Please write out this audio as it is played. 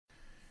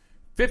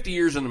50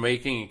 years in the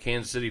making, and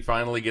Kansas City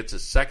finally gets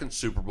his second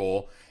Super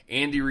Bowl.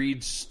 Andy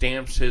Reid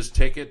stamps his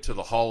ticket to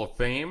the Hall of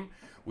Fame.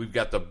 We've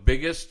got the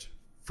biggest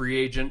free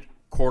agent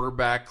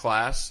quarterback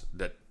class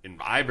that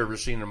I've ever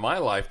seen in my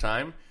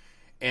lifetime,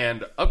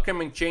 and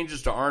upcoming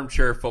changes to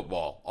armchair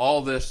football.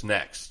 All this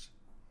next.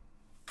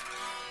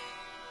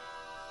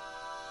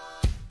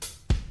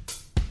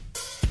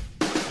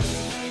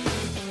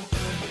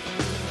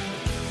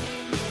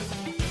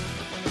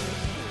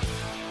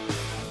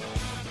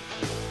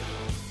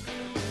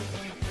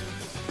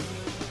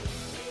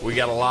 We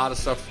got a lot of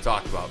stuff to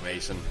talk about,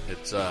 Mason.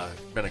 It's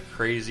been a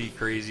crazy,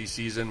 crazy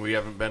season. We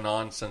haven't been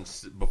on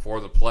since before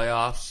the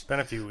playoffs.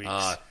 Been a few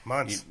weeks,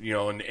 months.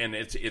 And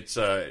it's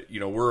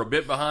we're a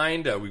bit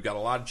behind. We've got a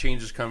lot of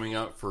changes coming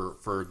up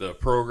for the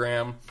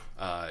program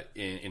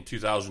in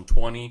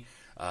 2020.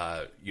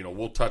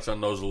 We'll touch on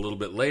those a little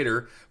bit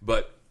later,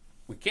 but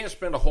we can't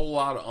spend a whole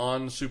lot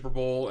on the Super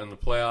Bowl and the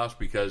playoffs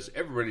because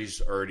everybody's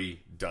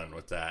already done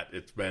with that.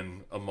 It's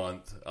been a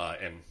month,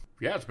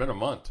 it's been a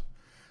month.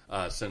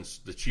 Since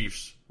the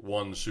Chiefs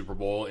won the Super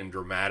Bowl in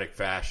dramatic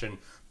fashion.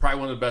 Probably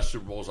one of the best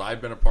Super Bowls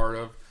I've been a part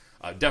of.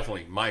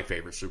 Definitely my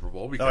favorite Super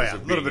Bowl because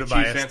of being a Chiefs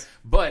fan.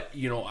 But,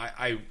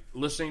 I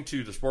listening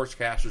to the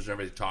sportscasters and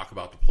everybody talk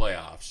about the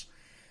playoffs,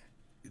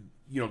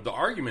 the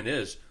argument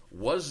is,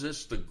 was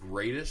this the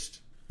greatest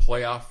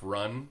playoff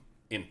run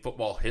in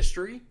football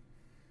history?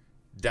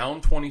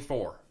 Down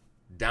 24,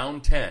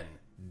 down 10,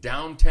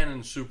 down 10 in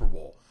the Super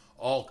Bowl,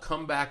 all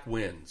comeback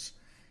wins.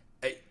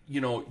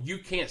 You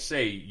can't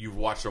say you've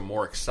watched a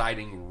more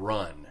exciting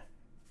run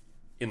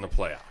in the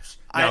playoffs.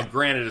 Now,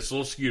 granted, it's a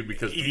little skewed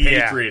because the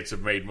Patriots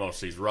have made most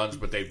of these runs,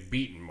 but they've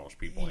beaten most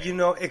people.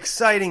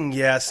 Exciting,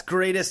 yes.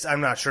 Greatest, I'm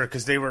not sure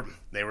because they were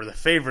the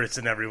favorites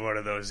in every one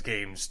of those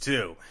games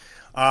too.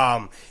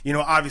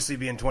 Obviously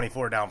being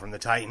 24 down from the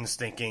Titans,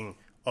 thinking,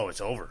 oh, it's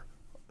over.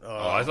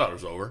 I thought it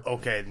was over.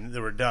 Okay, they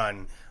were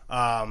done.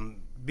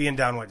 Being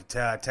down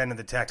 10 to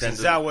the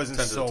Texans, that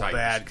wasn't so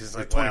bad because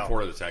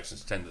 24 to the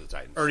Texans, 10 to the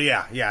Titans. Or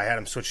I had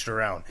them switched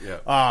around.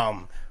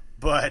 Yeah.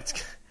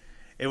 But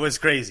it was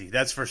crazy,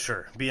 that's for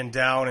sure. Being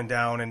down and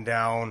down and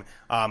down,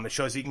 it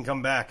shows he can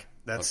come back.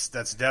 That's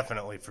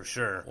definitely for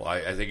sure. Well,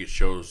 I think it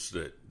shows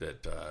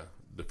that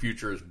the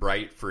future is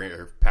bright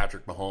for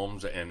Patrick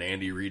Mahomes and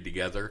Andy Reid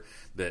together.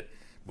 That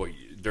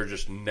they're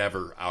just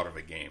never out of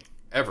a game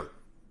ever.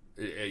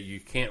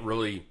 You can't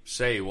really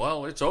say,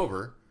 well, it's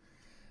over.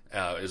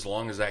 As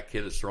long as that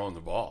kid is throwing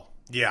the ball.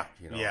 Yeah.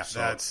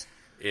 That's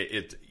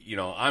it.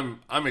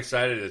 I'm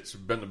excited. It's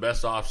been the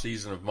best off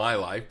season of my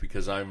life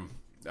because I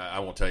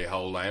won't tell you how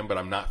old I am, but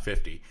I'm not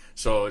 50.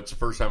 So it's the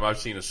first time I've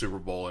seen a Super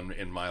Bowl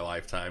in my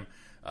lifetime.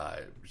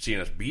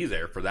 Seeing us be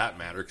there for that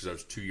matter because I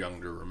was too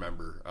young to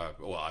remember.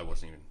 I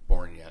wasn't even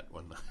born yet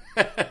when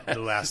the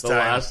last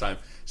time.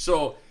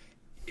 So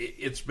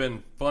it's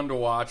been fun to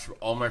watch.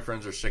 All my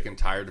friends are sick and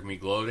tired of me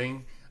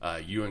gloating,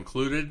 you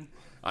included.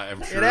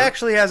 I'm sure. It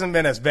actually hasn't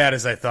been as bad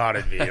as I thought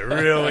it'd be. It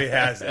really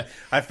hasn't.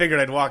 I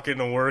figured I'd walk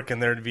into work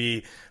and there'd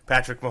be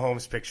Patrick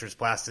Mahomes pictures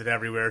plastered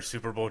everywhere,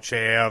 Super Bowl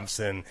champs,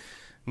 and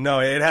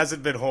no, it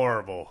hasn't been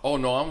horrible. Oh,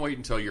 no, I'm waiting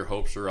until your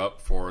hopes are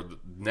up for the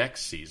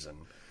next season.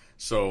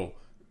 So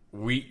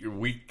week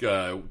 2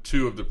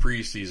 of the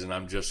preseason,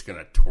 I'm just going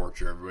to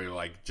torture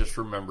everybody. Just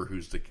remember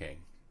who's the king.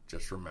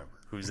 Just remember.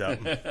 Who's up.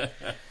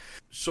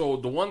 So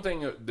the one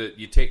thing that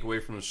you take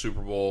away from the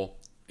Super Bowl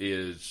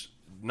is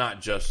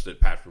not just that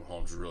Patrick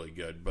Mahomes was really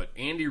good, but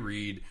Andy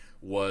Reid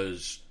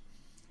was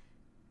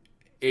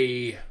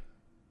a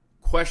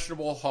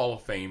questionable Hall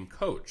of Fame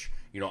coach.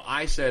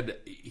 I said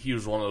he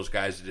was one of those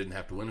guys that didn't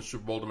have to win a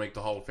Super Bowl to make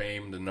the Hall of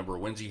Fame, the number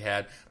of wins he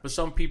had, but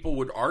some people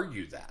would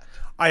argue that.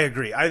 I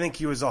agree. I think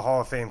he was a Hall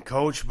of Fame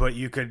coach, but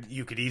you could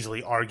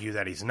easily argue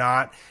that he's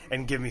not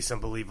and give me some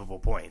believable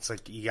points.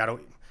 You got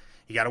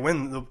to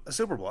win the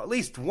Super Bowl at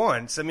least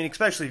once. I mean,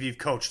 especially if you've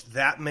coached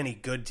that many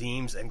good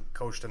teams and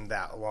coached them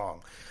that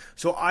long.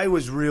 So I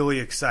was really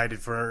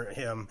excited for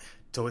him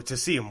to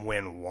see him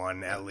win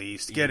one at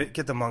least, get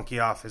the monkey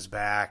off his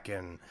back,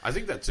 and I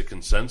think that's a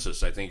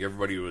consensus. I think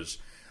everybody was,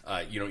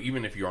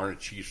 even if you aren't a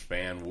Chiefs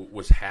fan,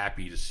 was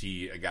happy to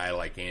see a guy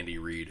like Andy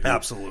Reid, who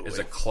absolutely is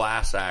a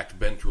class act,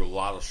 been through a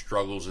lot of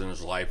struggles in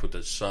his life with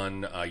his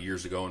son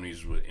years ago when he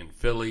was in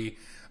Philly.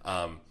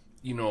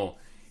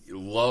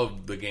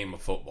 Loved the game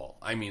of football.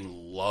 I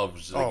mean,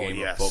 loves the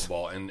game of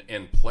football,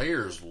 and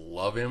players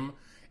love him,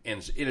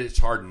 and it's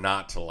hard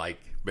not to like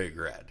Big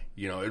Red.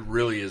 It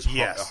really is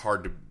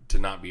hard to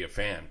not be a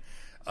fan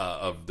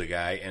of the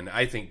guy, and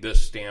I think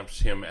this stamps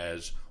him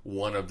as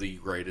one of the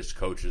greatest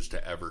coaches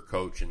to ever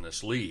coach in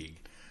this league.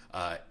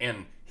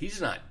 And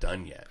he's not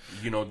done yet.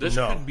 This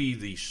could be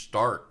the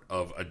start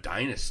of a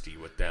dynasty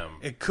with them.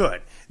 It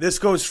could. This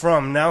goes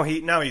from now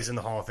he's in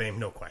the Hall of Fame,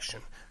 no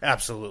question.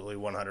 Absolutely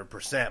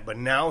 100%. But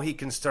now he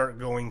can start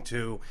going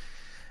to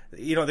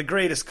the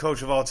greatest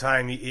coach of all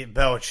time,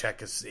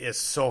 Belichick is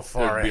so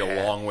far ahead. There'd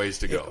be a long ways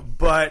to go.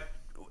 But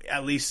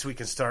at least we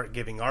can start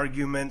giving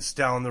arguments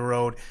down the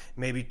road,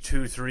 maybe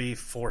 2, 3,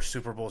 4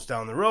 Super Bowls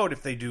down the road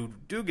if they do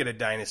get a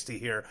dynasty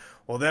here.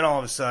 Well, then all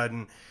of a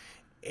sudden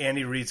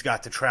Andy Reid's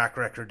got the track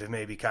record to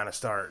maybe kind of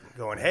start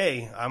going,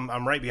 hey,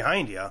 I'm right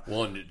behind you.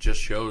 Well, and it just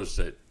shows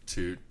that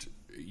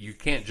you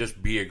can't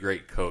just be a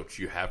great coach.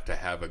 You have to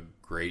have a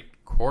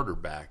great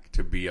quarterback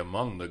to be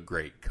among the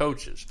great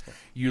coaches.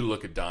 You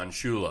look at Don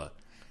Shula.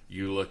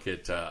 You look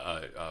at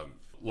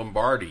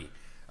Lombardi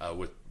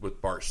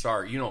with Bart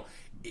Starr. You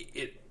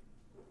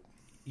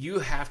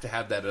have to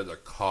have that other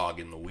cog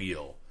in the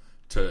wheel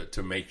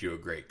to make you a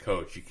great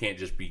coach. You can't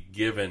just be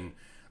given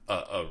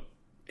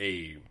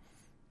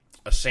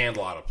a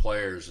sandlot of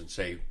players and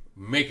say,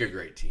 make a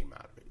great team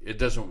out of it. It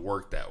doesn't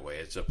work that way.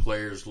 It's a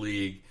players'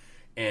 league,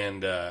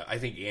 and I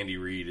think Andy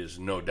Reid is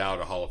no doubt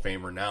a Hall of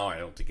Famer now. I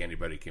don't think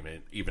anybody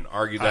can even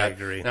argue that. I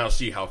agree. Now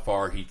see how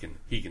far he can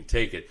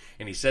take it.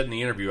 And he said in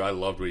the interview, I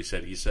loved what he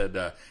said. He said,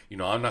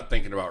 I'm not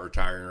thinking about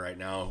retiring right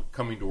now.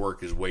 Coming to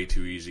work is way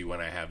too easy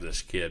when I have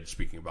this kid,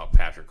 speaking about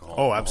Patrick Mahomes.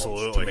 Oh,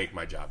 absolutely. To make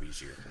my job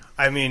easier.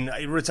 I mean,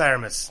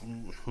 retirement's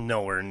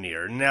nowhere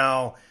near.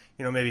 Now,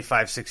 maybe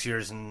 5-6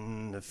 years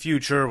in the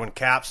future when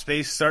cap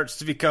space starts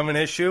to become an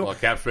issue. Well,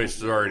 cap space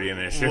is already an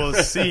issue. We'll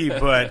see,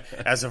 but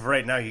as of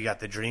right now, you got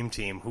the dream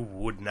team who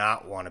would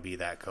not want to be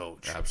that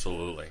coach.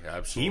 Absolutely.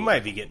 He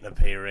might be getting a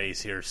pay raise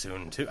here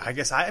soon, too. I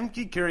guess I'm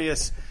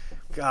curious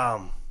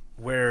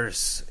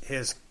where's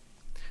his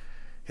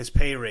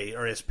pay rate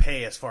or his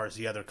pay as far as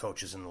the other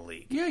coaches in the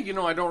league. Yeah,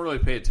 I don't really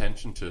pay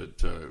attention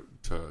to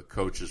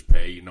coaches'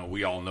 pay.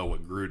 We all know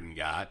what Gruden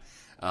got.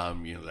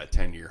 That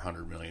 10-year,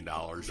 $100 million.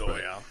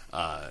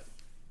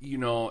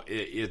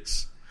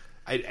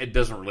 It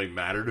doesn't really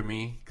matter to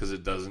me because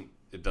it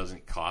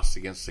doesn't cost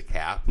against the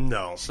cap.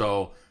 No.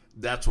 So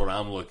that's what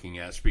I'm looking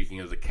at.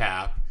 Speaking of the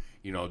cap,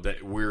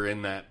 that we're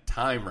in that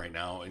time right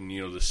now, and the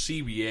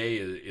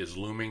CBA is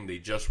looming. They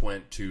just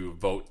went to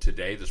vote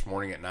today, this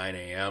morning at 9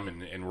 a.m.,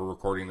 and we're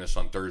recording this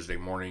on Thursday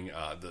morning,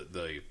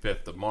 the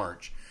 5th of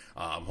March.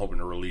 I'm hoping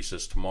to release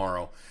this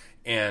tomorrow,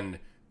 and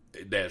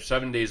they have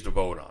 7 days to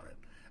vote on it.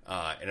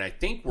 And I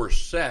think we're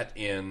set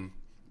in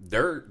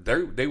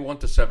they want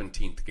the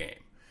 17th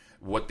game.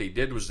 What they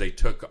did was they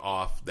took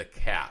off the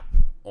cap,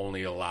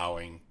 only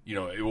allowing,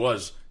 it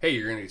was, hey,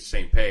 you're going to get the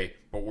same pay,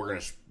 but we're going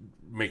to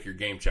make your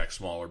game check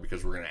smaller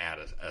because we're going to add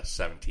a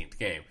 17th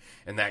game.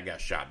 And that got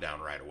shot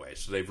down right away.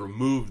 So they've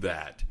removed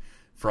that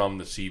from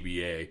the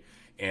CBA,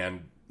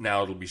 and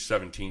now it'll be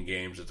 17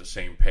 games at the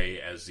same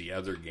pay as the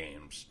other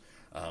games,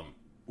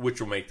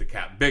 which will make the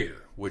cap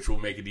bigger, which will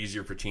make it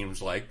easier for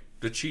teams like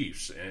the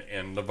Chiefs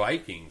and the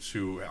Vikings,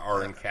 who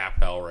are in cap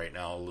hell right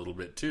now a little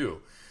bit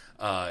too,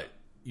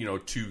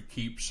 to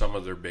keep some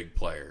of their big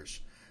players.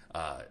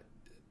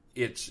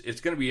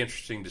 It's going to be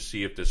interesting to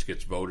see if this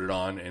gets voted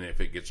on and if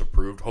it gets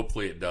approved.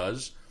 Hopefully it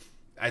does.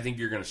 I think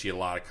you're going to see a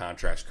lot of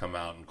contracts come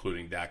out,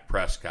 including Dak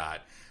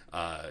Prescott,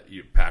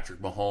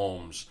 Patrick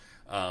Mahomes,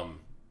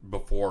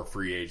 before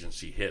free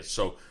agency hits.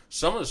 So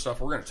some of the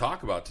stuff we're going to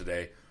talk about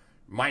today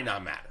might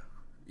not matter.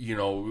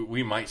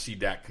 We might see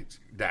Dak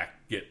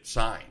get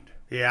signed.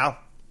 Yeah.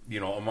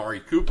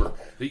 Amari Cooper,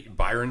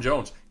 Byron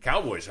Jones.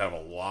 Cowboys have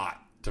a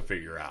lot to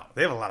figure out.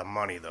 They have a lot of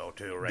money, though,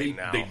 too,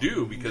 now. They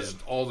do, because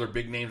all their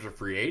big names are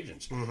free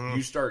agents. Mm-hmm.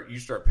 You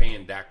start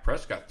paying Dak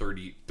Prescott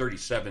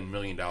 $37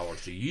 million a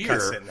year.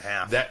 Cuts it in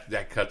half.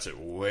 That cuts it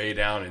way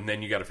down, and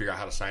then you got to figure out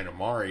how to sign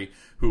Amari,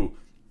 who,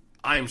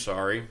 I'm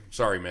sorry,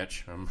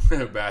 Mitch, I'm going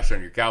to bash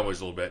on your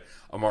Cowboys a little bit.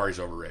 Amari's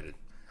overrated.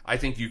 I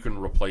think you can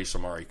replace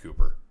Amari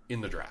Cooper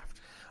in the draft.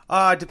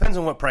 It depends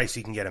on what price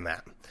you can get him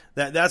at.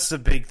 That's the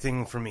big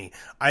thing for me.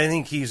 I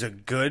think he's a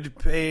good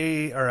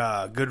pay or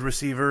a good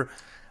receiver,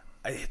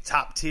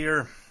 top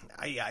tier.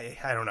 I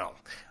don't know.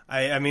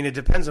 I mean, it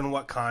depends on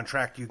what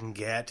contract you can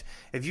get.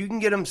 If you can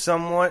get him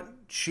somewhat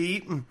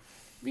cheap, you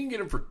can get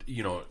him for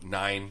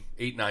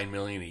 $8-9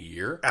 million a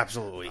year.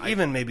 Absolutely,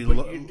 even maybe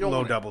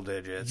low double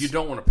digits. You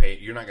don't want to pay.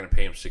 You're not going to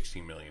pay him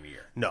 $16 million a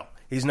year. No,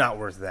 he's not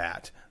worth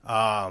that.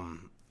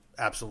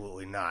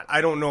 Absolutely not.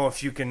 I don't know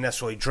if you can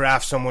necessarily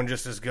draft someone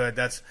just as good.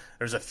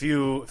 There's a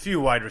few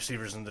wide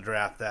receivers in the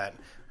draft that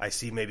I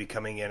see maybe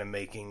coming in and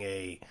making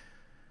an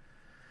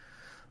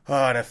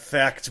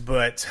effect,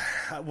 but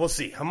we'll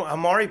see.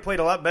 Amari played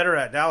a lot better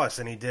at Dallas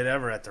than he did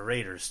ever at the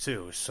Raiders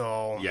too.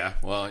 So yeah,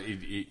 well,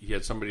 he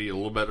had somebody a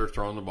little better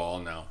throwing the ball.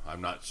 Now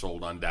I'm not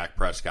sold on Dak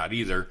Prescott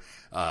either,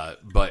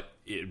 but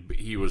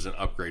he was an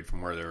upgrade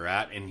from where they were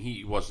at, and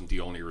he wasn't the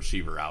only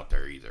receiver out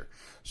there either.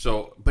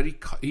 So, but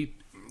he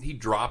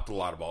dropped a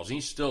lot of balls.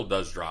 He still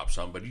does drop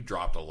some, but he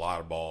dropped a lot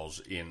of balls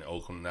in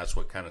Oakland. That's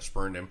what kind of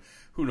spurned him.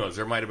 Who knows?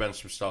 There might have been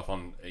some stuff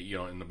on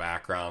in the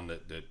background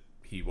that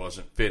he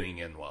wasn't fitting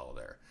in well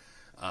there.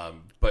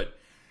 But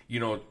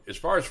as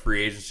far as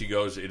free agency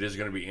goes, it is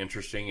going to be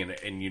interesting, and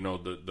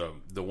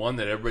the one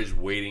that everybody's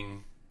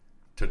waiting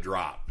to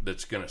drop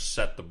that's going to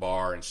set the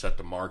bar and set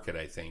the market,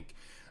 I think,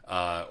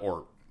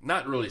 or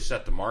not really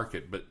set the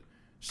market, but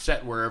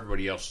set where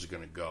everybody else is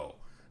going to go.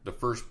 The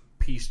first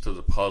piece to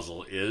the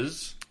puzzle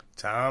is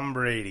Tom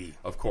Brady,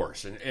 of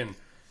course, and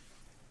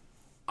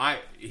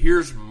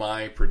here's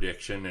my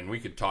prediction, and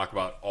we could talk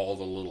about all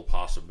the little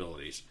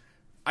possibilities.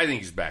 I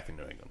think he's back in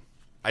New England.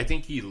 I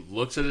think he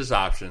looks at his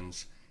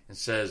options and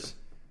says,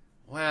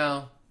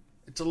 well,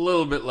 it's a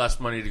little bit less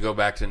money to go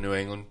back to New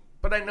England,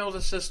 but I know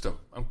the system.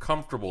 I'm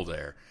comfortable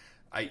there.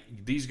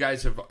 These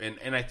guys have,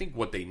 and I think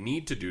what they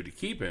need to do to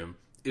keep him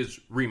is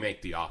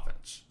remake the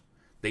offense.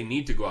 They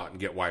need to go out and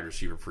get wide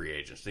receiver free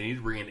agents. They need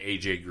to bring in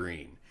A.J.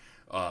 Green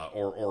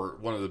or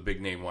one of the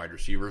big name wide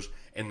receivers,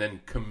 and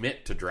then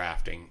commit to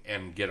drafting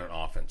and get an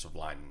offensive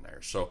line in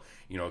there. So,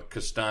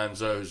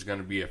 Costanza is going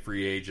to be a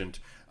free agent,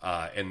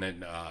 and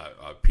then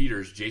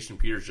Jason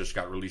Peters just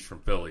got released from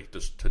Philly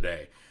just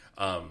today,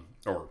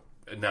 or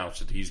announced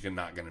that he's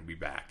not going to be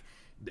back.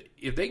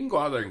 If they can go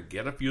out there and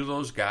get a few of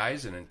those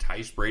guys and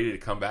entice Brady to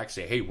come back,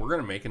 say, hey, we're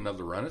going to make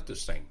another run at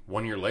this thing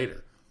 1 year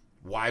later,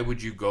 why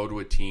would you go to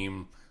a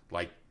team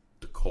like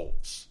the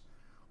Colts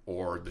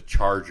or the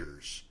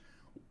Chargers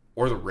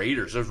or the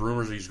Raiders? There's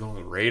rumors he's going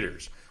to the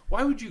Raiders.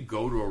 Why would you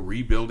go to a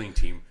rebuilding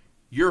team?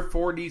 You're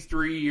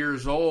 43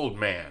 years old,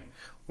 man.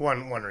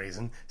 One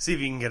reason. See if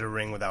you can get a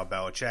ring without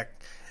Belichick.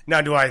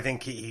 Now, do I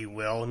think he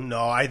will?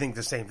 No, I think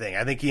the same thing.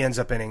 I think he ends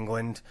up in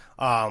England.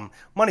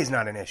 Money's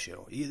not an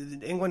issue.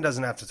 England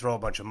doesn't have to throw a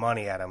bunch of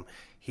money at him.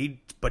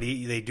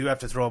 They do have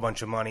to throw a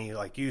bunch of money,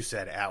 like you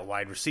said, at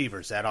wide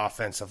receivers, at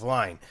offensive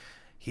line.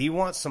 He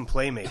wants some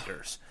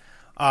playmakers.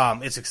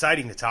 It's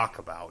exciting to talk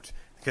about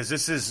because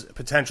this is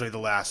potentially the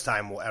last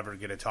time we'll ever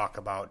get to talk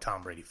about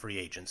Tom Brady free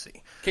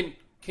agency.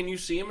 Can you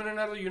see him in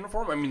another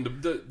uniform? I mean,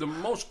 the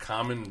most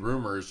common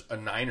rumor is a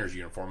Niners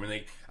uniform,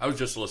 and I was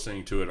just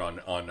listening to it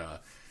on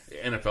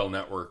NFL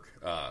Network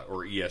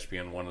or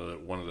ESPN, one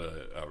of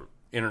the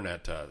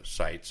internet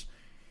sites,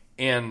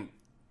 and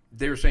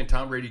they were saying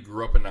Tom Brady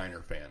grew up a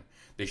Niner fan.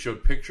 They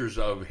showed pictures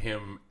of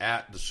him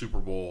at the Super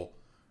Bowl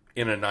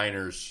in a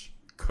Niners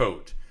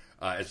coat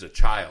as a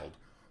child.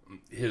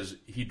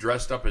 He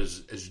dressed up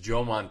as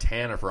Joe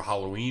Montana for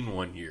Halloween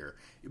one year.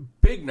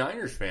 Big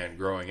Niners fan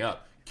growing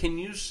up. Can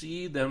you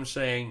see them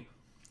saying,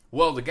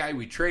 well, the guy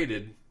we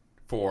traded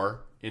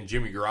for in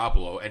Jimmy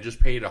Garoppolo and just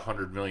paid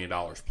 $100 million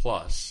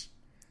plus,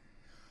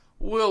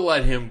 we'll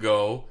let him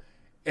go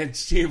and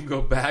see him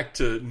go back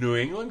to New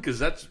England? Because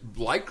that's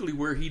likely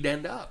where he'd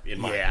end up,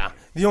 in my opinion.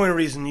 The only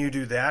reason you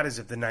do that is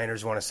if the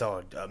Niners want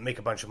to make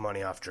a bunch of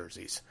money off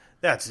jerseys.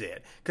 That's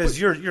it. Because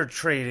you're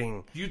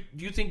trading.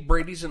 You think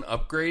Brady's an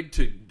upgrade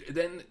to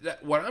then?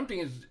 What I'm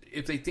thinking is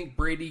if they think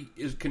Brady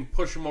can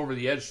push him over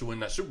the edge to win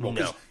that Super Bowl.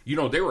 Because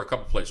they were a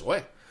couple plays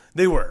away.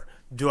 They were.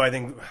 Do I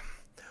think?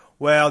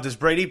 Well, does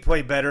Brady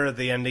play better at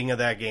the ending of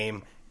that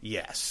game?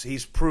 Yes,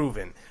 he's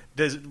proven.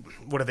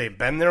 Would have they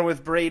been there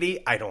with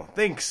Brady? I don't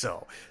think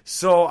so.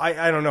 So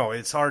I don't know.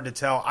 It's hard to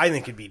tell. I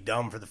think it'd be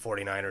dumb for the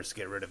 49ers to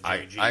get rid of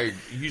JG.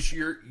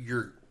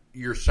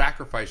 You're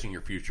sacrificing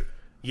your future.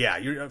 Yeah,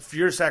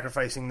 you're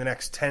sacrificing the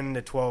next 10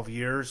 to 12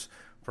 years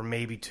for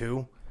maybe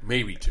two.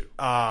 Maybe two.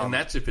 And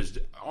that's if his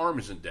arm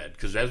isn't dead.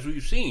 Because as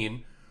we've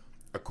seen,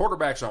 a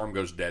quarterback's arm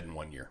goes dead in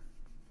 1 year.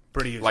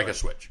 Pretty easily. Like a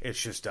switch.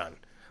 It's just done.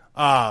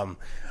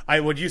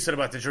 What you said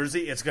about the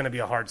jersey, it's going to be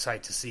a hard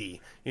sight to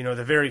see.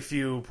 The very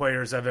few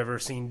players I've ever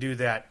seen do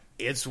that,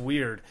 it's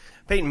weird.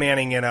 Peyton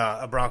Manning in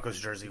a Broncos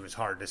jersey was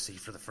hard to see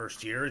for the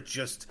first year. It's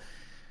just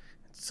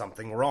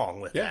something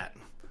wrong with that.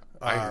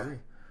 I agree.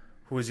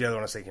 Who was the other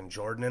one I was thinking?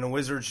 Jordan in a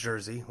Wizards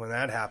jersey. When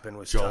that happened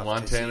was Joe tough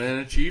Montana in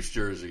a Chiefs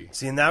jersey.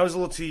 See, and that was a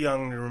little too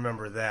young to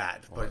remember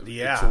that. But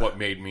It's what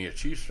made me a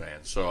Chiefs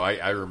fan, so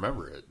I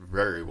remember it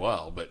very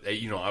well. But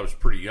I was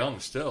pretty young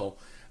still.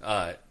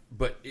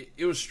 But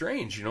it was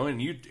strange,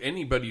 and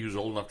anybody who's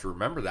old enough to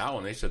remember that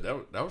one, they said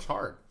that was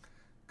hard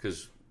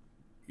because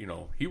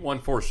he won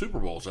 4 Super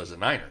Bowls as a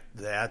Niner.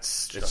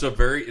 It's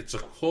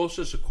the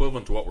closest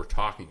equivalent to what we're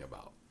talking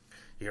about.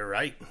 You're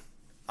right.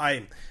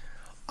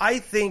 I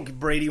think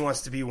Brady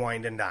wants to be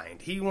wined and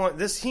dined. He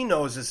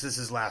knows this is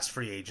his last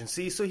free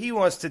agency, so he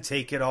wants to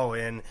take it all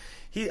in.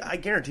 I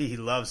guarantee he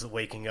loves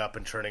waking up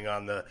and turning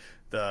on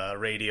the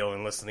radio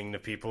and listening to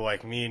people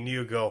like me and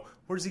you go,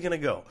 where's he going to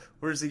go?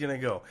 Where's he going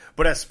to go?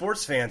 But as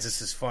sports fans,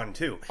 this is fun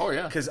too. Oh,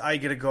 yeah. Because I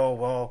get to go,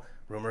 well,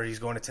 rumor he's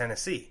going to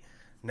Tennessee.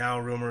 Now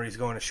rumor he's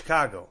going to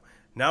Chicago.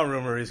 Now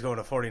rumor he's going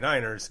to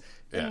 49ers.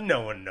 Yeah. And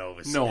no one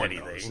knows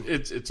anything.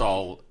 It's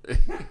all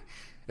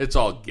it's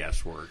all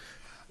guesswork.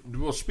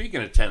 Well,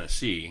 speaking of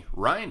Tennessee,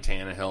 Ryan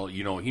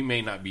Tannehill, he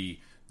may not be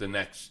the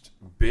next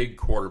big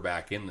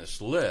quarterback in this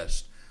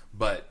list,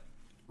 but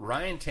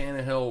Ryan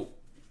Tannehill,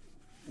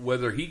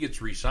 whether he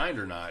gets re-signed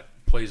or not,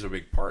 plays a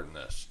big part in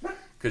this.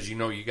 Because,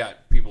 you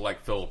got people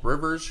like Phillip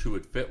Rivers, who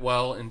would fit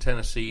well in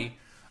Tennessee.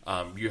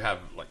 You have,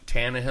 like,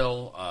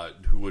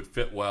 Tannehill, who would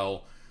fit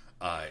well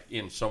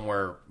in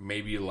somewhere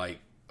maybe like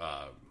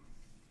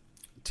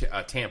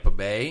Tampa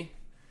Bay.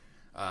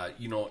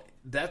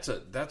 That's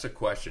a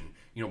question.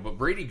 But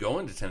Brady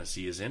going to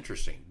Tennessee is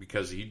interesting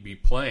because he'd be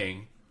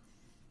playing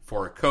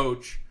for a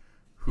coach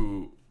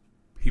who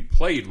he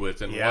played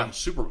with and won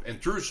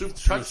and threw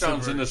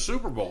touchdowns in the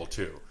Super Bowl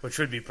too, which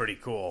would be pretty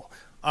cool.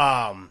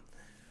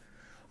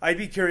 I'd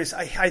be curious.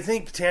 I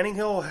think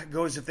Tannehill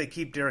goes if they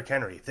keep Derrick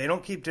Henry. If they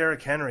don't keep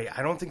Derrick Henry,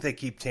 I don't think they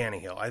keep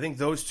Tannehill. I think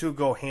those two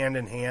go hand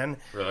in hand.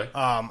 Really?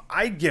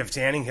 I'd give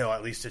Tannehill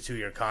at least a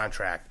 2-year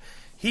contract.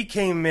 He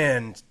came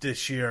in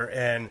this year,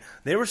 and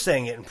they were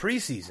saying it in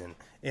preseason.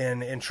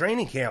 in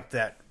training camp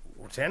that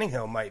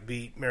Tannehill might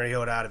beat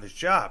Mariota out of his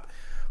job.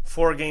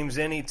 4 games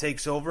in, he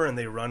takes over, and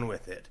they run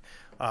with it.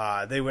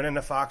 They went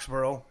into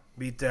Foxborough,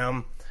 beat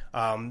them.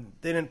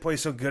 They didn't play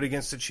so good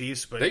against the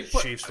Chiefs, but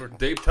Chiefs were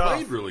they tough.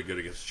 played really good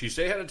against the Chiefs.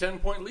 They had a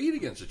 10-point lead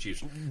against the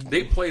Chiefs.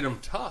 They played them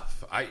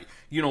tough.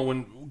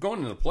 When going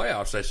into the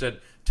playoffs, I said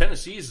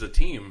Tennessee is the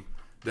team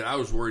that I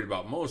was worried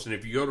about most. And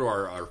if you go to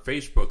our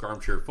Facebook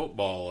Armchair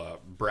Football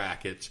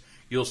brackets,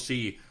 you'll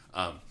see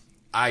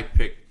I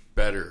picked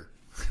better.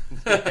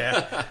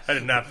 Yeah, I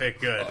did not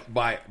pick good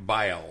by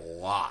a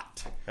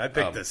lot. I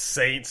picked the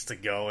Saints to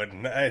go,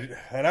 and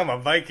I'm a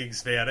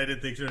Vikings fan. I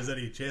didn't think there was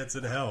any chance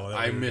in hell that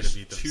I we were missed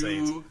gonna beat them 2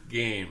 Saints.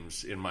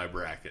 games in my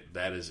bracket.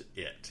 That is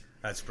it.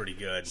 That's pretty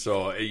good.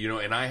 So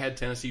and I had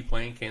Tennessee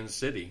playing Kansas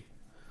City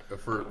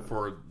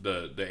for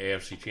the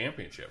AFC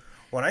Championship.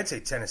 Well, I'd say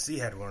Tennessee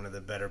had one of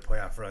the better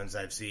playoff runs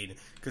I've seen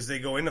because they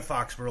go into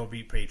Foxborough,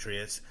 beat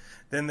Patriots,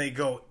 then they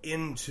go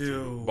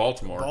into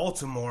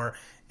Baltimore,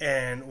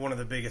 and one of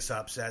the biggest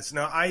upsets.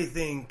 Now, I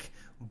think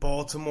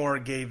Baltimore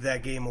gave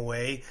that game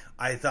away.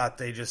 I thought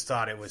they just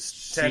thought it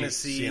was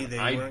Tennessee.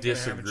 I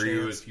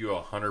disagree with you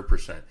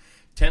 100%.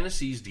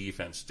 Tennessee's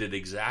defense did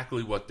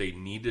exactly what they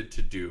needed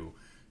to do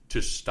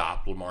to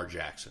stop Lamar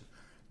Jackson.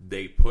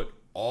 They put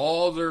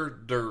all their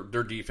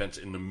defense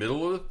in the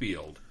middle of the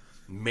field,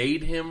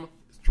 made him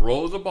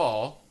throw the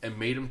ball, and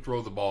made him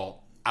throw the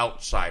ball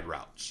outside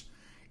routes.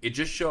 It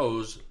just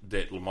shows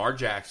that Lamar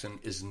Jackson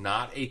is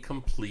not a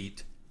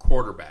complete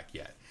quarterback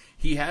yet.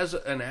 He has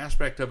an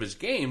aspect of his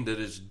game that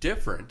is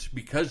different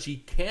because he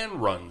can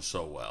run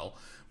so well,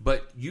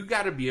 but you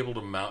got to be able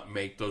to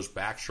make those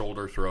back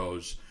shoulder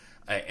throws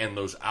and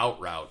those out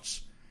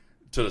routes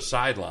to the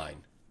sideline,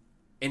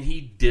 and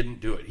he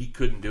didn't do it. He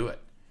couldn't do it.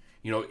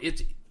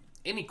 It's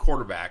any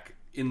quarterback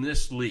in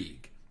this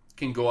league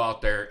can go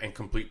out there and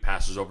complete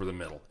passes over the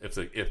middle if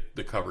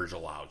the coverage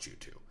allows you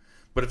to.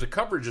 But if the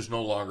coverage is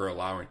no longer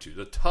allowing to,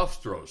 the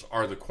tough throws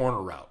are the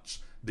corner routes,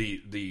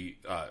 the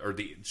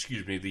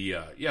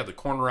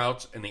corner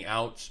routes and the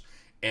outs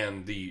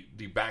and the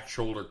back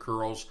shoulder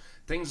curls,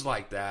 things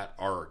like that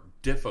are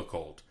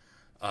difficult,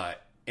 and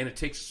it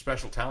takes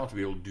special talent to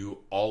be able to do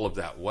all of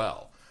that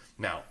well.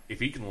 Now, if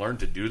he can learn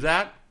to do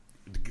that,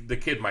 the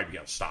kid might be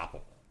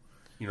unstoppable.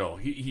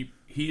 He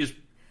has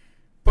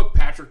put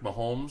Patrick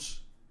Mahomes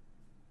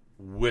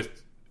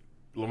with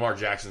Lamar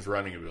Jackson's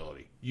running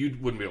ability. You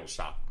wouldn't be able to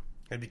stop him.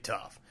 It'd be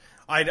tough.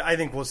 I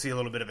think we'll see a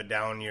little bit of a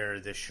down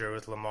year this year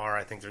with Lamar.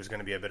 I think there's going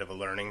to be a bit of a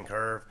learning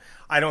curve.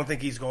 I don't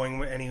think he's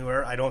going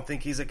anywhere. I don't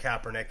think he's a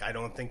Kaepernick. I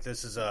don't think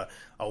this is a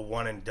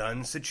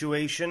one-and-done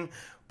situation.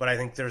 But I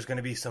think there's going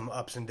to be some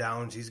ups and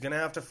downs he's going to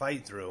have to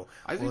fight through.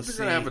 I think they're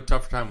going to have a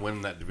tough time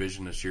winning that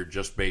division this year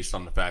just based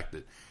on the fact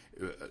that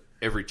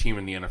every team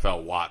in the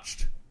NFL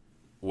watched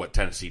what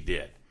Tennessee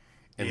did.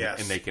 And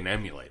they can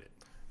emulate it.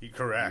 You're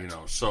correct.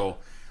 So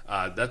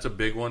that's a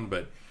big one.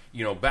 But,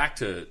 back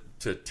to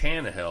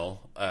Tannehill,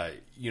 I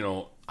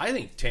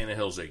think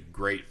Tannehill's a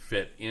great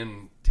fit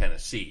in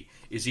Tennessee.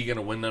 Is he going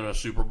to win them a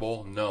Super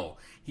Bowl? No.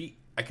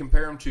 I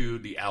compare him to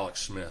the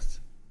Alex Smith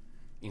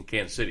in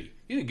Kansas City.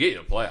 He didn't get you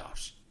the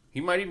playoffs. He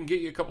might even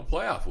get you a couple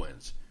playoff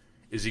wins.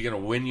 Is he going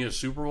to win you a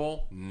Super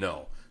Bowl?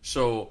 No.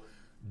 So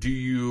do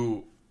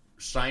you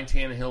sign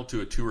Tannehill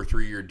to a 2 or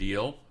 3 year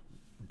deal,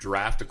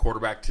 draft a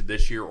quarterback to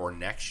this year or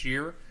next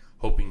year,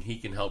 hoping he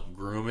can help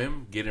groom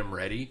him, get him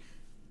ready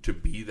to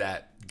be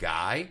that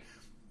guy?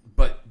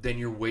 But then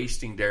you're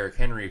wasting Derrick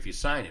Henry if you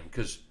sign him.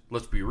 Because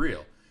let's be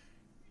real,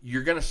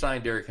 you're going to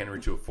sign Derrick Henry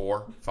to a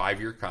 4-5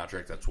 year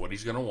contract. That's what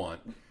he's going to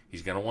want.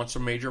 He's going to want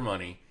some major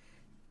money,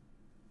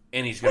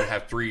 and he's going to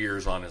have 3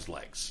 years on his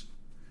legs.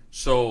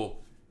 So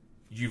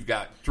you've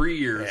got 3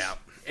 years,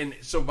 and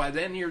so by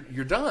then you're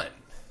done.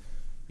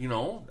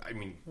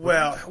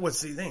 Well,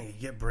 what's the thing? You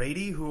get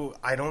Brady, who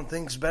I don't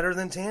think's better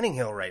than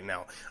Tannehill right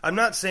now. I'm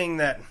not saying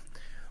that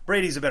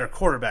Brady's a better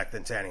quarterback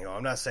than Tannehill.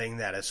 I'm not saying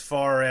that. As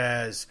far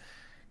as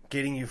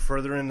getting you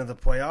further into the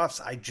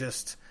playoffs, I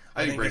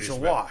think it's a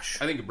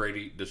wash. I think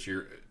Brady this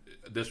year,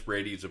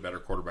 Brady is a better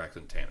quarterback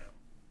than Tannehill.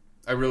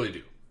 I really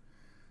do.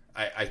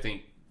 I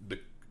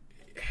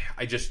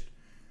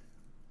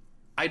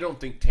don't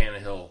think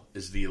Tannehill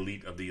is the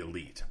elite of the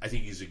elite. I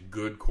think he's a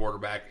good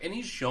quarterback, and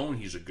he's shown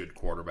he's a good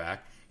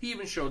quarterback. He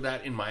even showed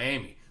that in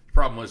Miami. The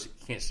problem was he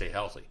can't stay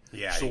healthy.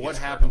 Yeah. So what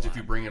happens if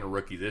you bring in a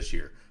rookie this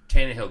year?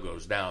 Tannehill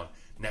goes down.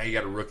 Now you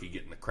got a rookie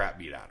getting the crap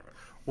beat out of him.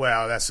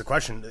 Well, that's the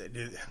question.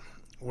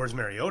 Where's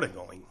Mariota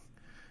going?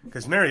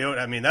 Because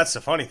Mariota, that's the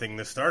funny thing.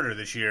 The starter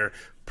this year,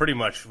 pretty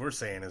much we're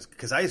saying is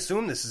because I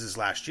assume this is his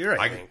last year.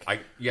 I think.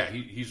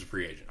 He's a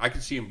free agent. I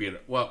can see him being I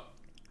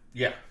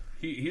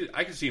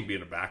can see him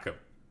being a backup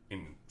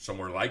in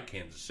somewhere like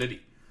Kansas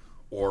City,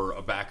 or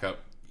a backup,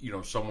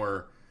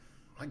 somewhere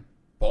like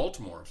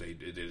Baltimore if they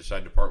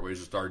decide to part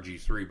ways with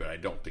RG3. But I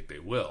don't think they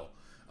will.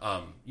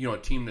 A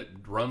team that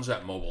runs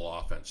that mobile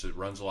offense, it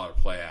runs a lot of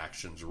play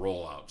actions,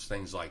 rollouts,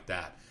 things like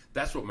that.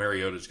 That's what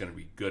Mariota is going to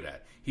be good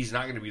at. He's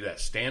not going to be that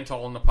stand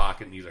tall in the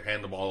pocket and either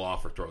hand the ball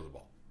off or throw the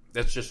ball.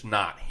 That's just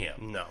not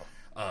him. No.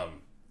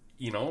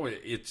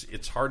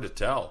 It's hard to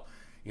tell.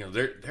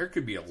 there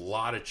could be a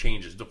lot of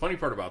changes. The funny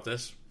part about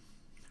this,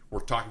 we're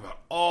talking about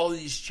all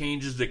these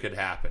changes that could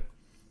happen.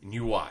 And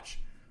you watch.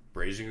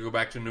 Brady's going to go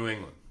back to New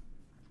England.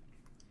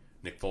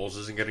 Nick Foles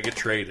isn't going to get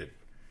traded.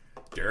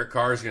 Derek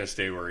Carr is going to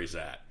stay where he's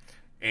at.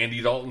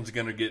 Andy Dalton's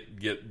going to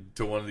get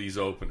to one of these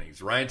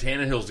openings. Ryan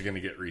Tannehill's going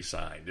to get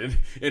re-signed.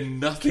 And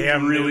nothing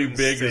really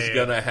big is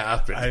going to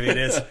happen. I mean,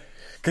 it's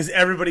because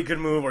everybody could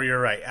move, or you're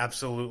right,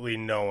 absolutely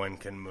no one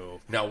can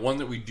move. Now, one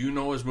that we do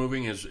know is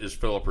moving is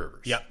Phillip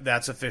Rivers. Yep,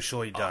 that's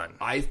officially done.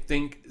 I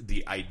think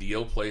the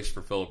ideal place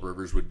for Phillip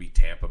Rivers would be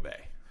Tampa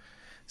Bay.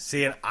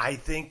 See, and I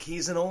think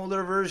he's an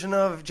older version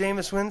of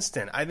Jameis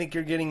Winston. I think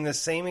you're getting the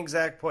same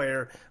exact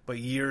player, but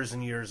years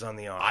and years on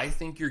the arm. I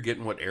think you're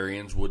getting what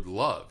Arians would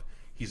love.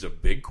 He's a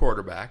big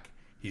quarterback.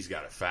 He's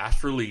got a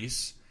fast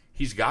release.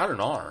 He's got an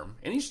arm,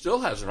 and he still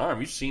has an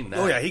arm. You've seen that.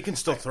 Oh, yeah, he can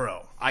still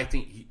throw. I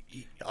think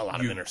a lot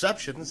of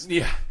interceptions.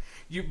 Yeah,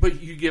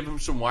 but you give him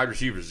some wide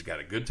receivers. He's got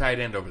a good tight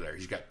end over there.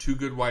 He's got 2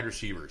 good wide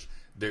receivers.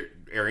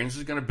 Arians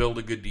is going to build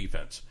a good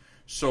defense.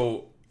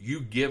 So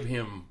you give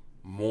him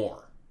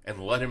more and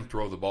let him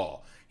throw the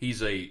ball.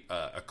 He's a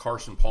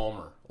Carson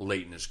Palmer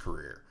late in his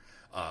career,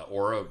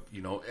 or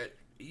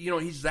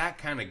he's that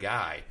kind of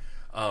guy.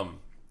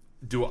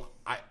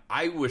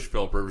 I wish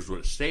Phillip Rivers would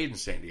have stayed in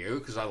San Diego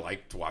because I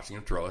liked watching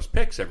him throw his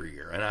picks every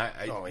year, and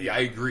I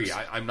agree.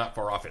 I'm not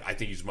far off it. I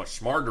think he's a much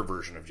smarter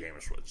version of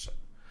Jameis Winston.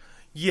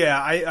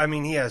 Yeah, I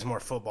mean he has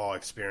more football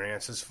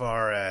experience as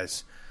far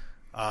as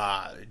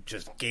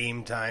just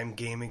game time,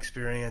 game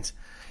experience.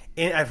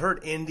 And I've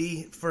heard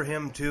Indy for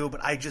him too,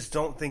 but I just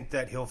don't think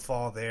that he'll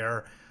fall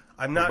there.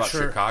 I'm not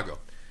sure. Chicago?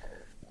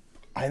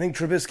 I think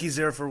Trubisky's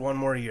there for one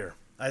more year.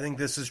 I think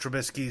this is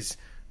Trubisky's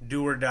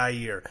do or die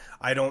year.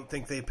 I don't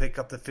think they pick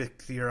up the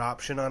 5th-year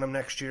option on him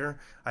next year.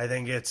 I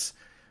think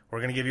we're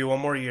going to give you one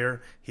more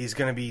year. He's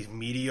going to be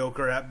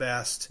mediocre at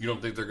best. You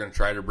don't think they're going to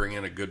try to bring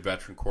in a good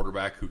veteran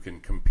quarterback who can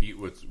compete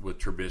with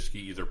Trubisky,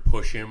 either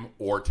push him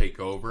or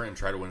take over and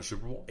try to win a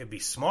Super Bowl? It'd be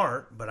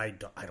smart, but I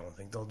don't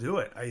think they'll do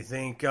it. I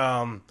think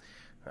I'm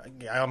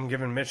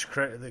giving Mitch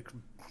the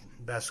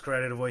best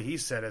credit of what he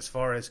said as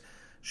far as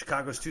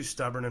Chicago's too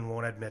stubborn and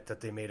won't admit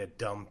that they made a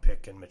dumb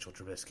pick in Mitchell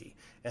Trubisky,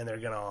 and they're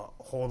going to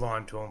hold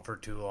on to him for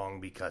too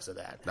long because of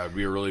that. That would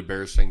be a really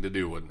Bears thing to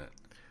do, wouldn't it?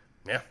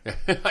 Yeah.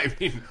 I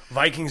mean,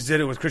 Vikings did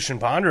it with Christian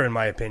Ponder, in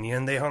my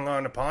opinion. They hung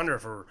on to Ponder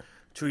for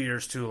 2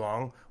 years too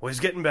long. Well, he's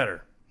getting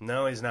better.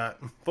 No, he's not.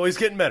 Well, he's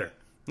getting better.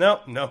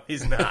 No,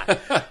 he's not.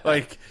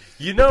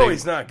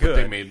 He's not good. But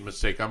they made a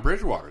mistake on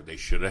Bridgewater. They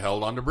should have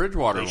held on to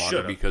Bridgewater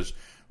longer because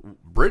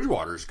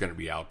Bridgewater is going to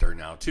be out there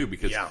now too,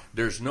 because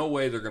there's no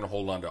way they're going to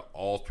hold on to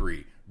all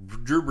 3.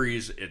 Drew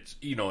Brees,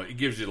 it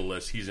gives you the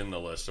list. He's in the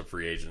list of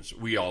free agents.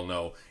 We all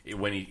know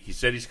when he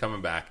said he's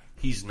coming back,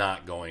 he's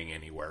not going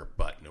anywhere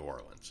but New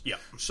Orleans. Yeah.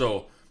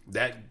 So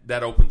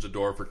that opens the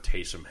door for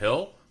Taysom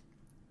Hill,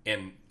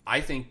 and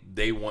I think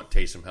they want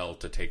Taysom Hill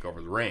to take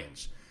over the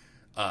reins.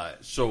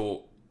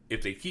 So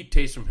if they keep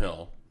Taysom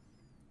Hill,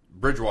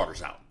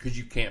 Bridgewater's out because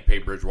you can't pay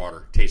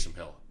Bridgewater, Taysom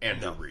Hill,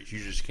 and Drew Brees. You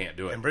just can't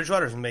do it. And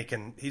Bridgewater's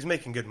making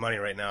good money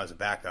right now as a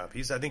backup.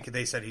 I think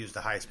they said he was the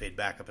highest paid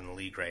backup in the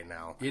league right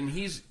now. And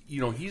he's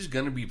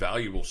going to be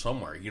valuable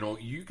somewhere.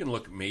 You can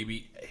look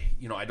maybe.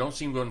 I don't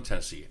see him going to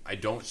Tennessee. I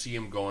don't see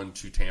him going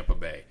to Tampa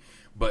Bay,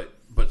 but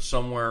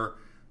somewhere.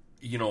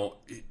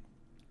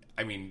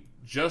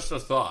 Just a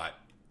thought,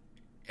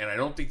 and I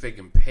don't think they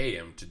can pay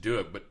him to do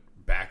it. But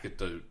back at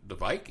the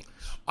Vikings,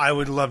 I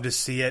would love to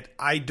see it.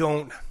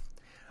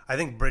 I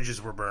think bridges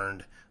were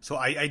burned, so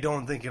I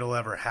don't think it'll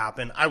ever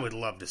happen. I would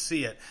love to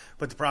see it,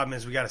 but the problem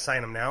is we got to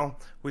sign him now.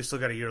 We still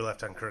got a year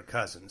left on Kirk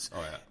Cousins. Oh,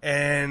 yeah.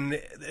 And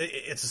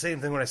it's the same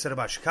thing when I said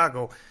about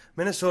Chicago.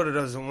 Minnesota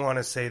doesn't want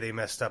to say they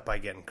messed up by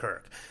getting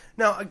Kirk.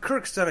 Now,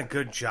 Kirk's done a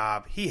good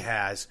job. He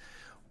has,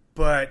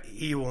 but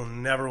he will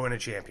never win a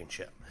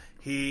championship.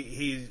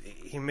 He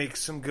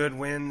makes some good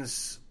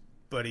wins,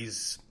 but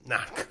he's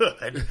not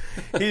good.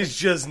 He's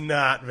just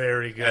not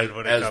very good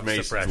when it comes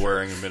Mason's to pressure.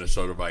 Wearing a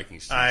Minnesota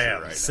Vikings t-shirt I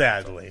am, right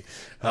sadly.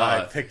 now.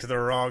 I picked the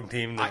wrong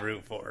team to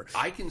root for.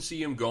 I can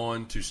see him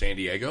going to San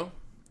Diego.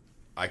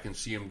 I can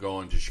see him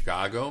going to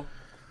Chicago.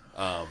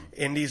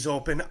 Indy's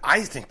open.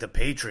 I think the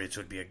Patriots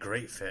would be a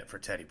great fit for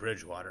Teddy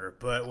Bridgewater,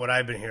 but what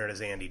I've been hearing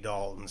is Andy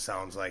Dalton.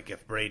 Sounds like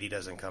if Brady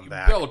doesn't come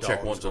back,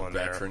 Belichick wants a going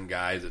veteran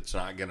guy that's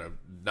not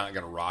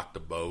gonna rock the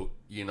boat.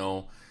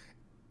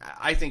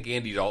 I think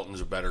Andy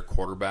Dalton's a better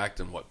quarterback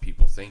than what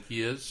people think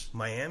he is.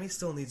 Miami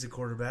still needs a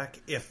quarterback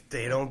if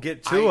they don't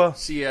get Tua.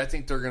 I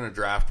think they're going to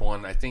draft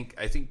one. I think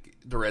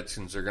the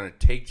Redskins are going to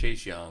take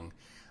Chase Young.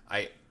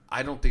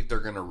 I don't think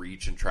they're going to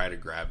reach and try to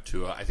grab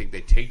Tua. I think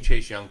they take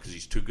Chase Young because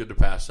he's too good to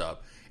pass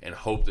up and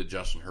hope that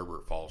Justin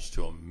Herbert falls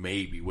to him,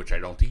 maybe, which I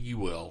don't think he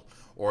will,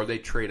 or they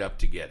trade up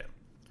to get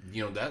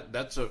him.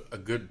 That's a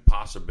good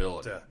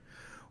possibility.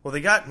 Well, they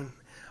got...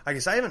 I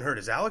guess I haven't heard.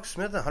 Is Alex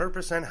Smith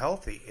 100%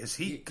 healthy? Is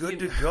he good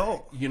to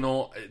go?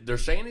 They're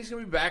saying he's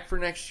going to be back for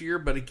next year,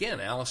 but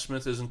again, Alex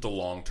Smith isn't the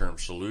long-term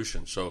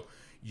solution. So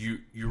you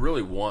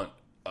really want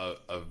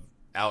a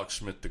Alex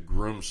Smith to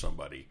groom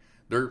somebody.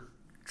 They're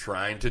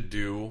trying to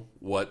do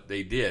what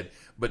they did.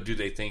 But do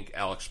they think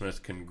Alex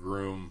Smith can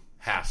groom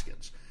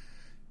Haskins?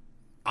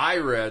 I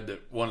read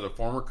that one of the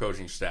former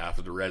coaching staff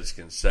of the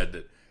Redskins said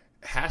that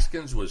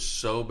Haskins was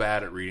so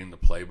bad at reading the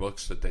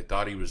playbooks that they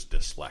thought he was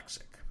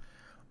dyslexic.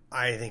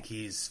 I think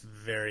he's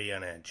very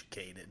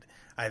uneducated.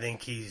 I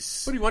think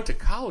he's... But he went to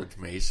college,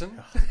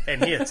 Mason.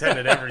 And he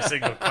attended every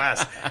single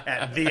class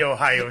at The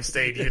Ohio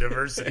State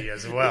University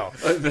as well.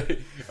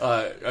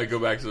 I go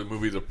back to the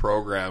movie The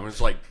Program.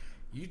 It's like,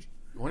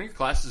 one of your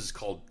classes is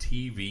called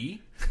TV?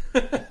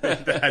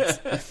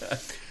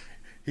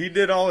 He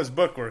did all his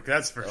bookwork,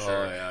 that's for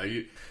sure. Oh,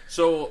 yeah.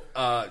 So,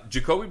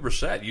 Jacoby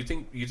Brissett, you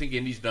think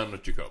Indy's done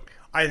with Jacoby?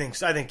 I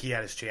think he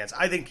had his chance.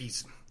 I think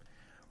he's...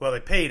 Well, they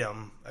paid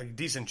him a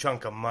decent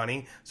chunk of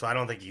money, so I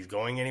don't think he's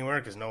going anywhere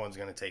because no one's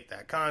going to take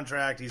that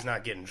contract. He's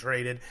not getting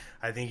traded.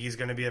 I think he's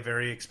going to be a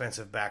very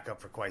expensive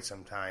backup for quite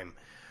some time.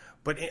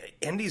 But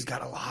Indy's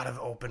got a lot of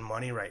open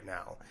money right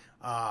now.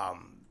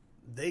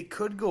 They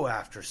could go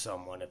after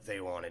someone if they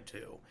wanted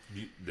to.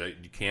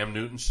 Cam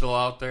Newton's still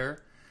out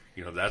there.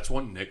 You know, that's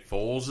one. Nick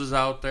Foles is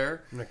out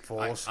there. Nick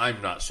Foles.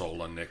 I'm not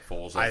sold on Nick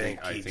Foles. I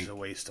think he's a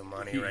waste of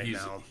money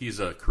now. He's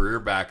a career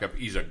backup.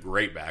 He's a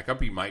great backup.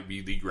 He might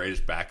be the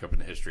greatest backup in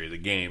the history of the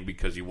game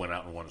because he went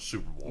out and won a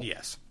Super Bowl.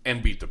 Yes.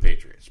 And beat the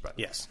Patriots.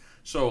 Yes.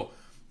 So,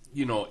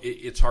 you know,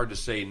 it's hard to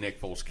say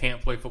Nick Foles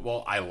can't play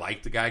football. I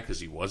like the guy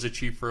because he was a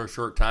Chief for a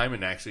short time,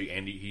 and actually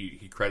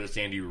he credits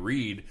Andy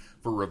Reid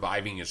for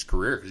reviving his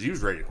career because he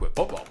was ready to quit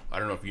football. I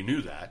don't know if you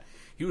knew that.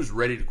 He was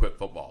ready to quit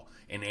football.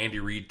 And Andy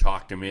Reid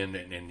talked him in,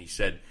 and he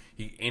said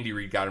Andy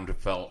Reid got him to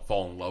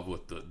fall in love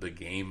with the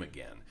game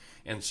again.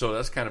 And so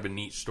that's kind of a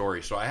neat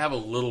story. So I have a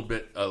little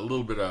bit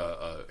of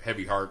a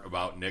heavy heart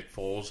about Nick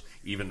Foles,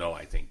 even though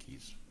I think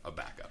he's a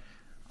backup.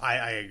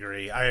 I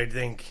agree. I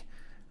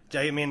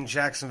mean,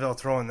 Jacksonville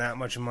throwing that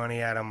much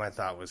money at him I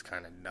thought was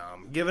kind of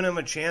dumb. Giving him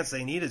a chance,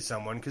 they needed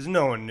someone because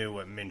no one knew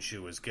what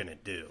Minshew was going to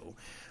do.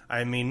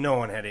 I mean, no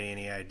one had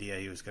any idea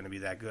he was going to be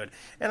that good.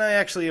 And I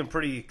actually am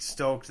pretty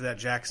stoked that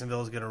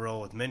Jacksonville is going to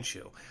roll with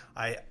Minshew.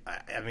 I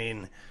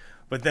mean,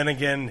 but then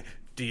again,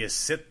 do you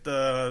sit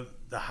the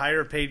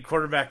higher paid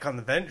quarterback on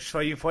the bench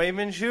while you play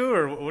Minshew,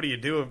 or what do you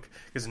do?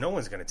 Because no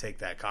one's going to take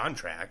that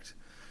contract.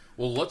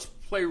 Well, let's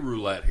play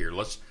roulette here.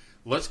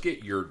 Let's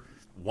get your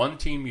one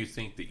team you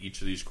think that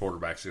each of these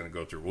quarterbacks are going to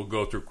go through. We'll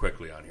go through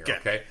quickly on here,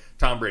 okay?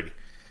 Tom Brady.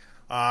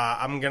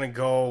 I'm going to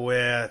go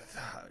with...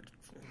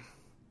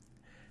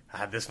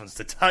 this one's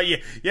the tough. You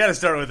got to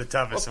start with the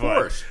toughest one. Of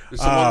course.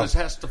 It's the one that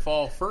has to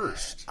fall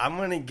first. I'm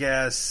going to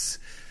guess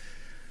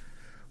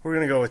we're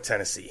going to go with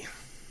Tennessee.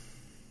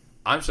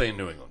 I'm saying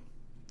New England.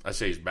 I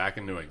say he's back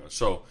in New England.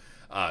 So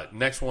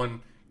next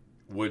one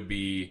would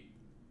be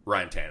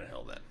Ryan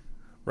Tannehill then.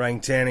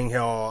 Ryan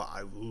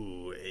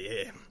Tannehill,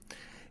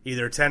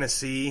 either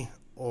Tennessee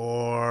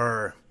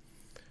or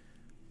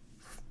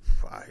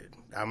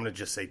I'm going to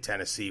just say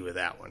Tennessee with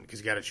that one because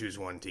you got to choose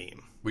one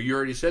team. Well, you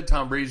already said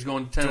Tom Brady's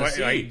going to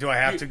Tennessee. Do I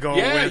have to go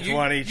with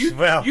one each?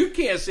 You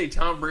can't say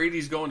Tom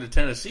Brady's going to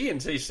Tennessee and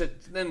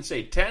then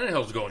say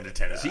Tannehill's going to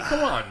Tennessee.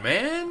 Come on,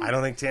 man. I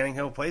don't think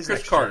Tannehill plays Chris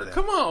next Carter, year.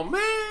 come on,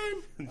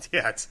 man.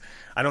 Yeah,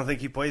 I don't think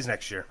he plays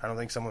next year. I don't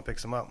think someone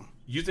picks him up.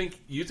 You think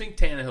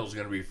Tannehill's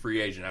going to be a free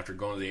agent after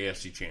going to the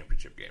AFC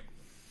Championship game?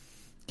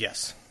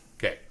 Yes.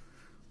 Okay.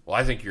 Well,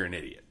 I think you're an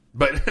idiot.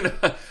 But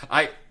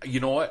you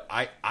know what?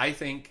 I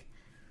think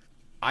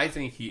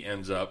he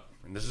ends up,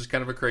 and this is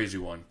kind of a crazy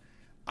one.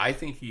 I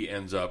think he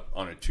ends up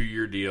on a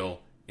 2-year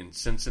deal in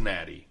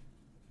Cincinnati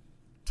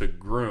to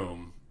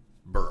groom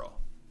Burrow.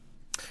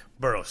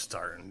 Burrow's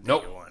starting.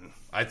 Nope.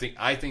 I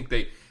think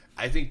the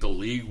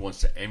league wants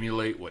to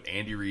emulate what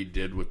Andy Reid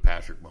did with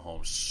Patrick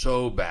Mahomes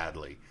so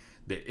badly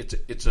that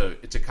it's a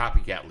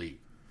copycat league.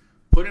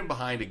 Put him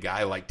behind a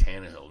guy like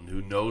Tannehill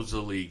who knows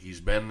the league.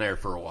 He's been there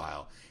for a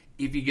while.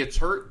 If he gets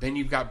hurt, then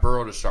you've got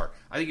Burrow to start.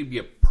 I think it'd be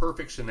a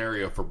perfect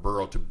scenario for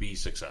Burrow to be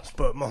successful.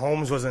 But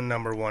Mahomes wasn't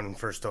number one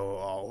first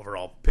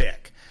overall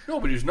pick. No,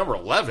 but he was number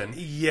 11.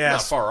 Yes.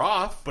 Not far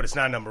off. But it's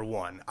not number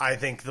one. I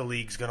think the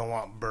league's going to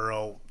want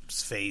Burrow's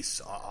face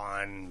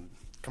on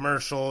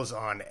commercials,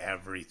 on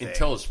everything.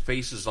 Until his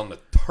face is on the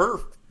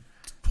turf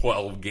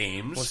 12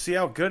 games. We'll see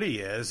how good he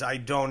is. I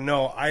don't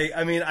know.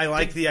 I mean, I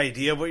like the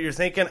idea of what you're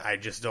thinking. I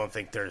just don't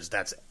think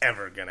that's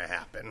ever going to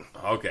happen.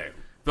 Okay.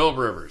 Phillip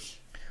Rivers.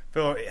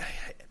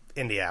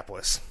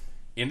 Indianapolis.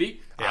 Indy?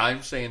 Yeah.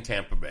 I'm saying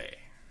Tampa Bay.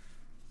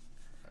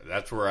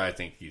 That's where I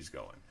think he's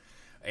going.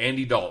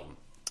 Andy Dalton.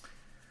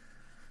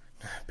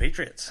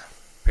 Patriots.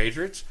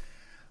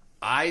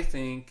 I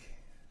think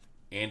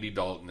Andy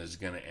Dalton is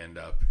going to end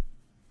up...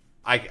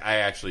 I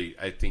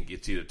think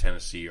it's either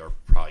Tennessee or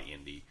probably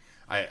Indy.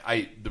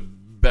 The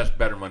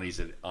better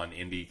money's on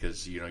Indy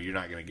because you're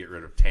not going to get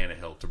rid of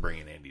Tannehill to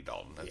bring in Andy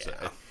Dalton. That's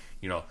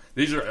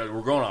these are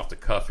we're going off the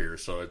cuff here,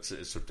 so it's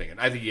I'm thinking.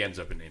 I think he ends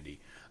up in Indy.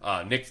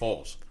 Nick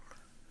Foles.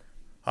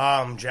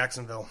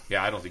 Jacksonville.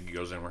 Yeah, I don't think he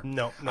goes anywhere.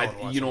 No one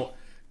wants him.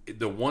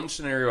 The one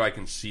scenario I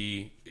can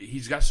see,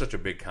 he's got such a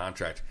big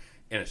contract.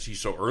 and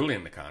he's so early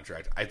in the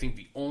contract. I think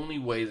the only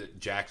way that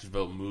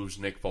Jacksonville moves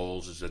Nick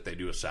Foles is that they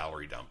do a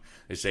salary dump.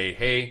 They say,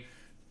 hey,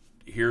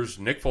 here's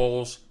Nick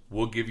Foles.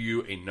 We'll give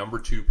you a number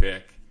 2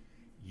 pick.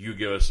 You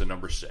give us a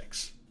number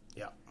 6.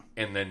 Yeah.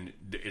 And then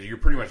you're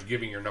pretty much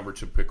giving your number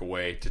 2 pick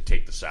away to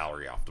take the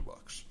salary off the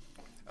books.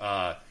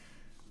 I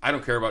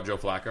don't care about Joe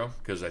Flacco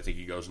because I think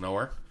he goes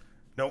nowhere.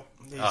 Nope.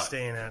 He's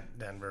staying at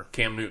Denver.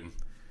 Cam Newton.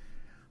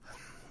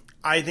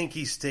 I think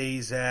he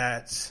stays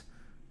at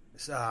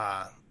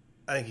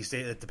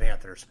the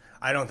Panthers.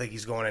 I don't think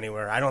he's going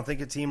anywhere. I don't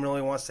think a team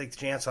really wants to take the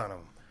chance on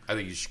him. I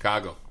think he's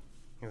Chicago.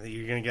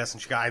 You're going to guess in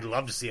Chicago? I'd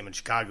love to see him in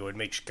Chicago. It'd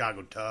make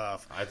Chicago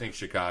tough. I think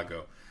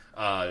Chicago.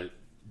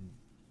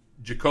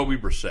 Jacoby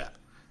Brissett.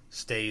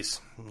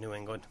 Stays New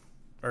England.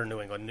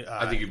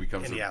 I think he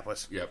becomes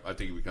Indianapolis. I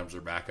think he becomes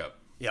their backup.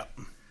 Yep.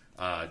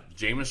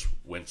 Jameis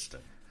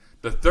Winston.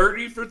 The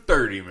 30 for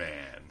 30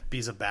 man.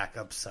 He's a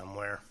backup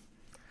somewhere.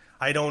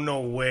 I don't know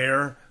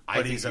where,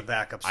 but he's a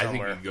backup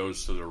somewhere. I think he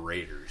goes to the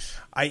Raiders.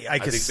 I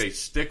think they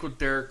stick with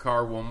Derek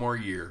Carr one more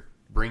year,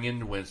 bring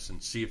in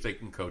Winston, see if they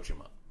can coach him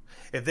up.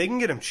 If they can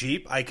get him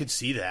cheap, I could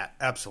see that.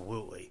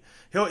 Absolutely.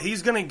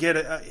 He's going to get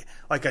a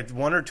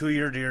 1 or 2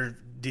 year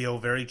deal,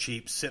 very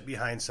cheap, sit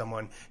behind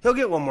someone. He'll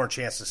get one more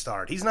chance to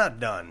start. He's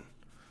not done.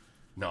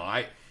 No,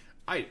 I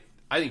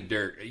think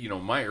Derek,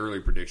 my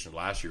early prediction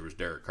last year was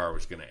Derek Carr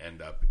was going to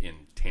end up in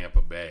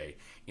Tampa Bay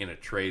in a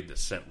trade that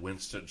sent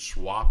Winston,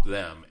 swapped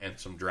them and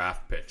some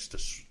draft picks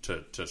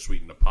to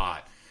sweeten the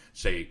pot.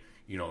 Say,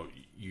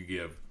 you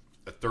give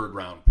a 3rd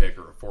round pick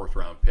or a 4th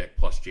round pick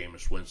plus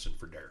Jameis Winston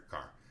for Derek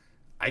Carr.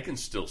 I can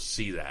still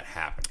see that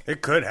happening.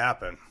 It could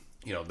happen.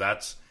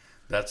 That's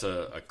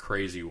a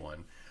crazy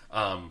one.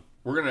 I'm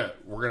gonna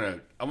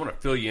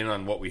fill you in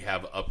on what we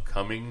have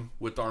upcoming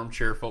with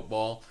Armchair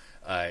Football.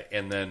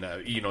 And then,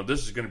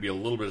 this is going to be a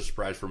little bit of a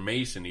surprise for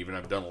Mason even.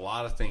 I've done a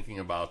lot of thinking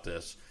about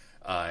this.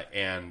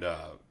 And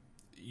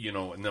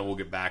then we'll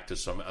get back to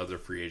some other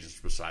free agents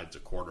besides the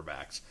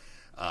quarterbacks.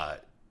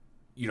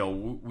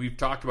 We've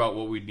talked about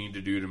what we need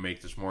to do to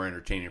make this more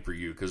entertaining for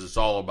you because it's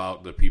all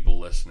about the people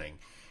listening.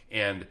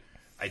 And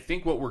I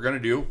think what we're going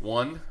to do,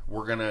 one,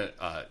 we're going to,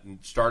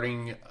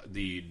 starting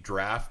the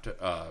draft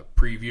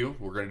preview,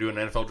 we're going to do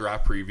an NFL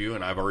draft preview,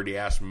 and I've already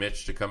asked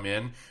Mitch to come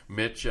in.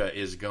 Mitch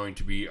is going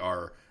to be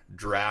our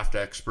draft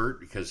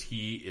expert because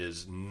he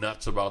is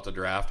nuts about the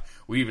draft.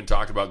 We even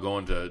talked about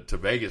going to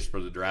Vegas for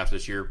the draft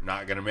this year.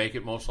 Not going to make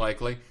it most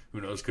likely. Who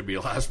knows? Could be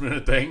a last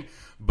minute thing.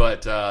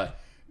 But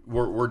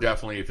we're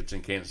definitely, if it's in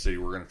Kansas City,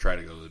 we're going to try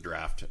to go to the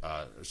draft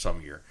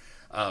some year.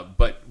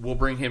 But we'll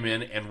bring him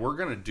in, and we're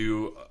going to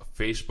do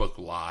Facebook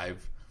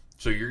Live.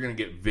 So you're going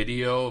to get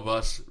video of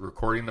us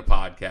recording the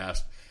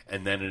podcast,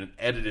 and then an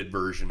edited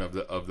version of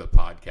the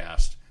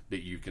podcast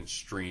that you can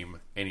stream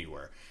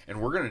anywhere. And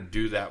we're going to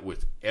do that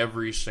with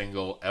every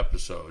single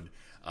episode.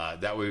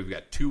 That way we've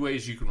got 2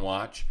 ways you can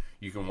watch.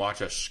 You can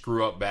watch us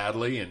screw up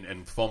badly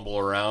and fumble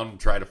around and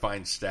try to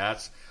find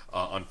stats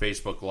on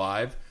Facebook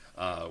Live.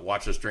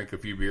 Watch us drink a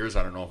few beers.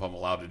 I don't know if I'm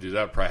allowed to do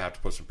that. I'd probably have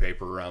to put some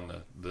paper around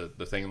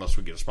the thing unless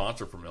we get a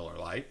sponsor from Miller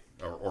Lite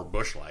or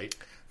Busch Light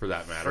for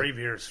that matter. Free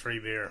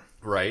beer.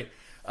 Right.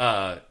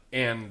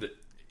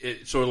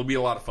 So it'll be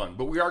a lot of fun.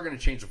 But we are going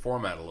to change the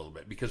format a little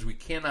bit because we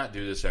cannot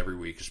do this every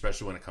week,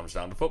 especially when it comes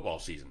down to football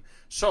season.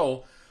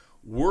 So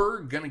we're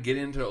going to get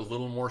into a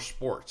little more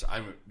sports.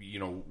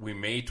 We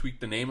may tweak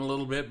the name a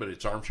little bit, but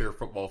it's Armchair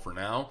Football for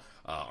now.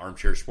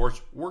 Armchair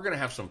Sports. We're going to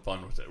have some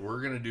fun with it.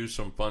 We're going to do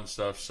some fun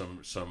stuff, some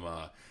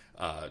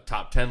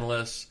top 10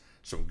 lists,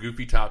 some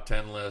goofy top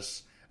 10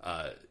 lists,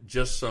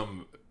 just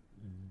some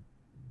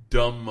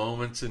dumb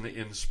moments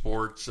in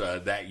sports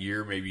that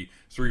year, maybe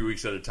 3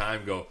 weeks at a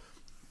time. Go,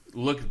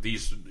 look at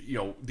these,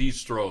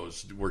 these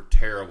throws were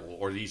terrible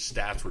or these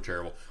stats were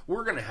terrible.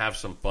 We're going to have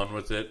some fun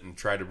with it and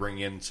try to bring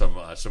in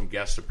some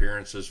guest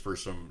appearances for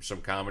some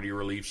comedy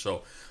relief.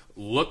 So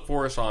look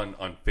for us on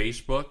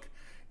Facebook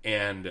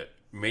and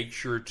make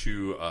sure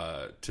to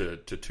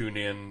tune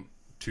in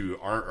to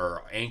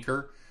our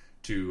Anchor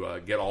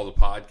to get all the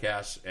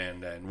podcasts,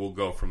 and we'll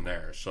go from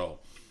there. So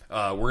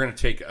we're going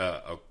to take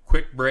a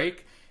quick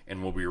break,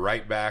 and we'll be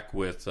right back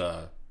with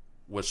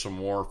some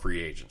more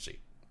free agency.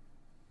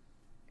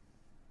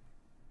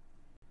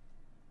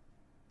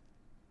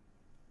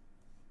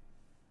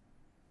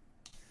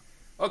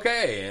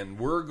 Okay, and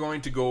we're going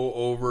to go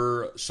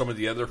over some of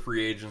the other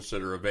free agents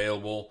that are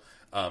available.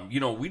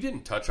 We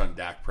didn't touch on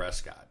Dak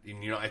Prescott.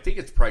 And, I think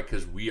it's probably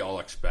because we all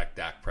expect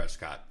Dak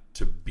Prescott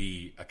to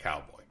be a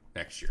Cowboy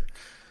next year.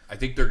 I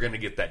think they're going to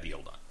get that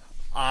deal done.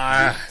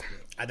 I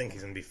think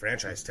he's going to be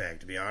franchise tagged,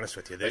 to be honest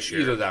with you, this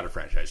year. Either that or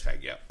franchise tag,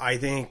 yeah. I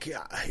think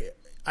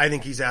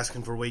he's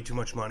asking for way too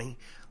much money.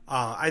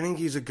 I think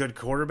he's a good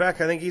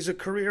quarterback. I think he's a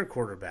career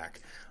quarterback.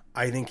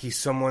 I think he's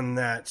someone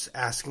that's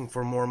asking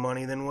for more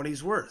money than what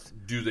he's worth.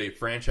 Do they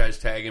franchise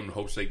tag him in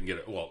hopes they can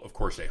get well, of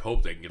course they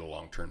hope they can get a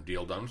long-term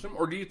deal done with him.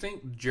 Or do you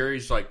think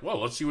Jerry's like,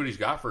 well, let's see what he's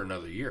got for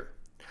another year?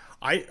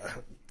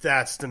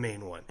 That's the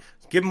main one.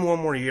 Give him one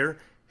more year.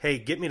 Hey,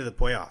 get me to the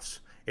playoffs.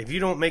 If you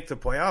don't make the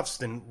playoffs,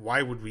 then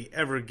why would we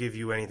ever give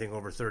you anything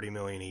over $30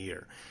 million a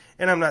year?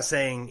 And I'm not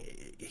saying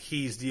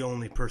he's the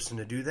only person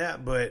to do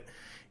that, but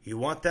you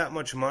want that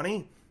much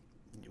money,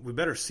 we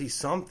better see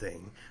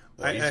something.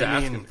 Well, he's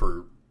asking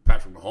for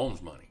Patrick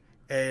Mahomes money.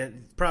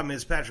 And the problem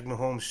is Patrick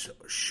Mahomes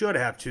should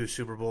have 2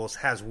 Super Bowls,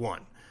 has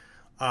 1.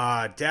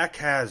 Dak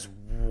has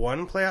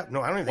 1 playoff.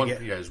 No, I don't even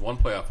think he has 1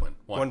 playoff win.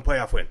 One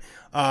playoff win.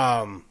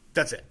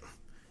 That's it.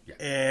 Yeah.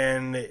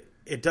 And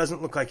it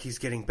doesn't look like he's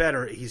getting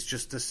better. He's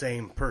just the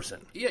same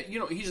person. Yeah,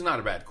 he's not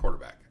a bad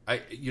quarterback.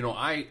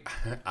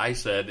 I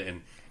said,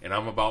 and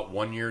I'm about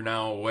 1 year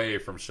now away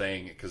from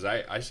saying, because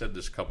I said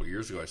this a couple of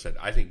years ago, I said,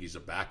 I think he's a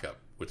backup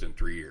within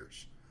 3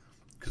 years.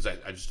 Because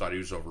I just thought he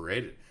was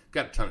overrated.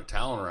 Got a ton of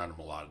talent around him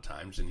a lot of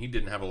times, and he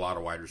didn't have a lot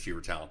of wide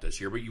receiver talent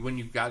this year. But when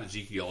you've got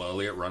Ezekiel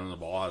Elliott running the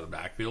ball out of the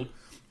backfield,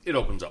 it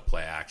opens up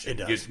play action.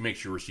 It does.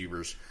 Makes your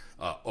receivers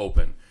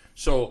open.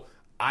 So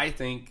I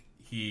think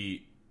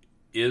he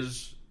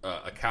is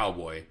a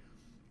Cowboy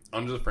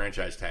under the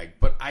franchise tag,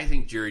 but I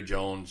think Jerry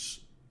Jones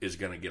is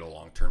going to get a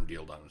long-term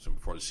deal done with him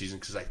before the season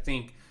because I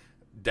think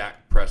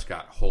Dak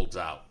Prescott holds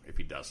out if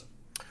he doesn't.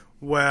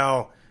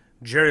 Well,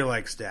 Jerry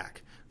likes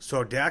Dak.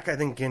 So Dak, I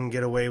think, can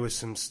get away with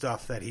some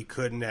stuff that he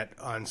couldn't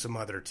on some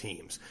other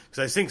teams. Because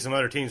I think some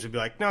other teams would be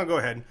like, no, go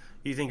ahead.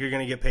 You think you're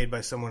going to get paid by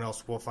someone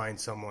else, we'll find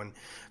someone.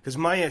 Because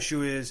my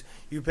issue is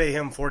you pay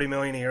him $40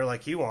 million a year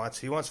like he wants.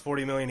 He wants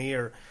 $40 million a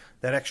year.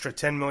 That extra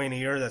 $10 million a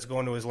year that's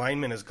going to his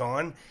lineman is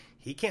gone.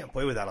 He can't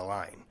play without a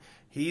line.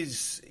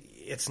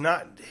 It's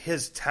not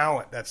his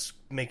talent that's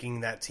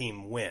making that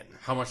team win.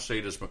 How much say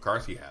does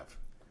McCarthy have?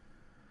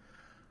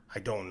 I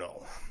don't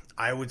know.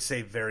 I would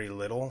say very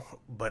little,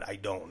 but I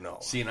don't know.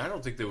 See, and I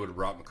don't think they would have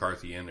brought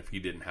McCarthy in if he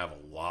didn't have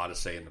a lot of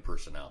say in the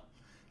personnel.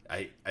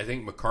 I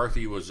think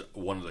McCarthy was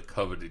one of the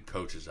coveted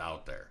coaches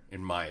out there,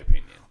 in my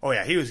opinion. Oh,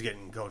 yeah, he was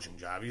getting a coaching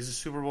job. He's a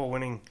Super Bowl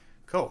winning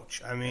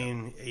coach. I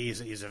mean,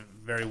 he's a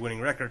very winning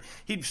record.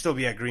 He'd still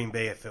be at Green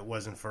Bay if it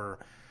wasn't for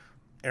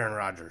Aaron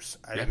Rodgers.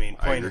 I mean,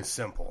 plain and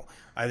simple.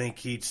 I think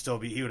he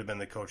would have been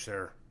the coach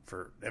there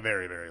for a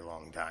very, very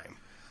long time.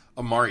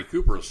 Amari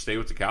Cooper will stay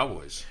with the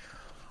Cowboys.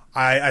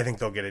 I think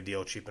they'll get a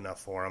deal cheap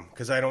enough for him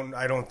because I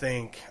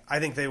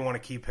think they want to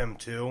keep him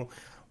too,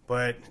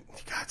 but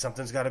God,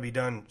 something's got to be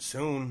done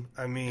soon.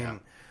 I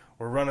mean,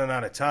 we're running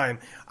out of time.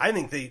 I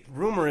think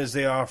rumor is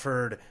they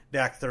offered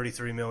Dak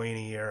 $33 million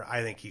a year.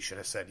 I think he should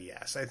have said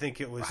yes. I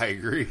think it was. I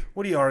agree.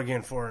 What are you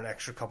arguing for an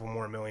extra couple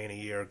more million a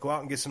year? Go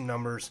out and get some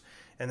numbers,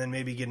 and then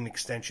maybe get an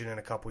extension in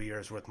a couple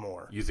years with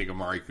more. You think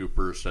Amari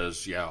Cooper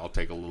says, "Yeah, I'll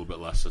take a little bit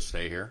less to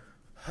stay here"?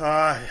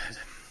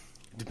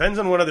 Depends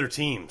on what other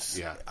teams.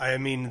 Yeah. I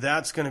mean,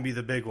 that's going to be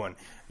the big one.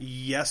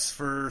 Yes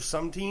for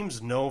some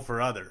teams, no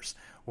for others.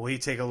 Will he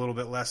take a little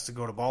bit less to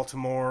go to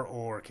Baltimore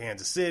or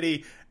Kansas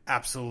City?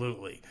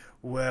 Absolutely.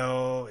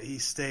 Will he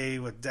stay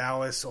with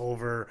Dallas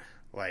over,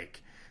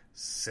 like,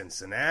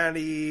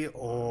 Cincinnati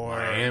or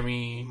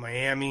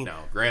Miami?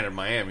 No, granted,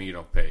 Miami, you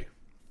don't pay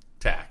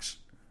tax.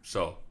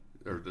 So,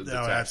 or the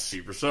tax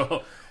cheaper.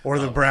 So, or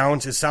the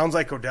Browns. It sounds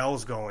like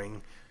Odell's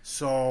going.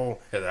 So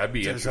that'd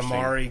be does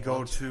Amari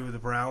go to the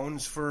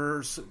Browns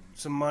for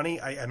some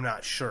money? I'm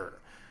not sure.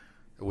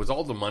 With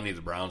all the money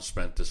the Browns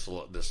spent this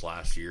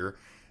last year,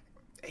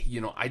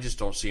 I just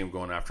don't see him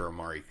going after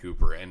Amari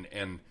Cooper.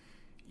 And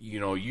you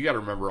got to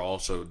remember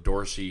also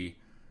Dorsey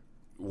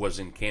was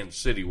in Kansas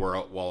City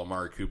while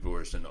Amari Cooper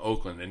was in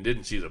Oakland and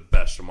didn't see the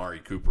best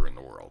Amari Cooper in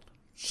the world.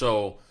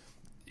 So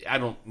I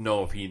don't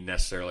know if he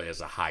necessarily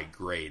has a high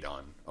grade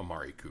on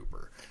Amari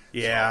Cooper.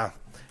 Yeah.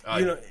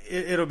 So,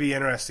 it'll be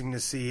interesting to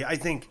see. I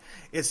think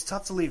it's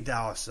tough to leave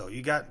Dallas, though.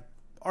 You got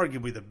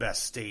arguably the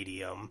best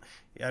stadium.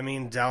 I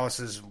mean,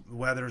 Dallas's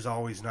weather's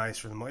always nice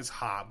for them. It's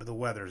hot, but the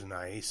weather's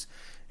nice.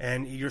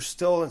 And you're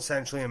still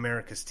essentially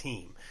America's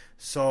team.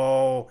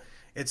 So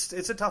it's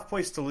a tough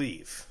place to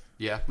leave.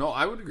 Yeah, no,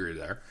 I would agree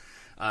there.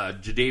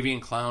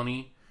 Jadeveon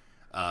Clowney,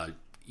 I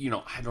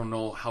don't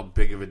know how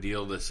big of a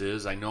deal this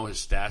is. I know his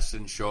stats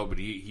didn't show, but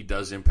he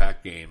does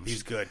impact games.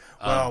 He's good.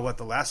 Well,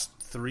 the last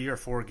 3 or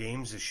 4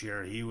 games this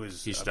year, he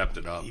stepped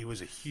it up. He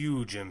was a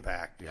huge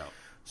impact. Yeah.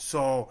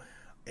 So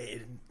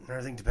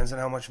everything depends on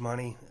how much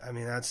money. I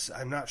mean,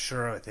 I'm not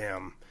sure with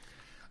him.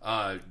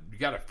 You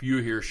got a few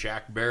here.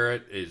 Shaq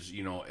Barrett is,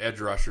 edge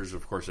rushers.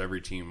 Of course,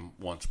 every team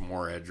wants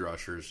more edge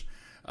rushers.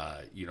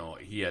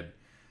 He had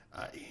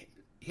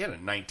a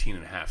 19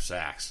 and a half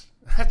sacks.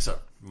 That's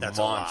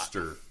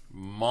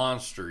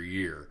monster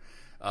year.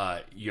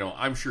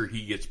 I'm sure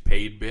he gets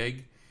paid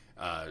big.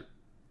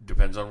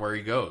 Depends on where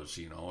he goes.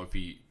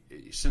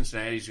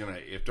 Cincinnati's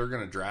if they're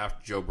gonna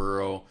draft Joe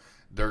Burrow,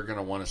 they're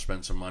gonna want to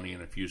spend some money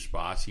in a few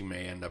spots. He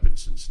may end up in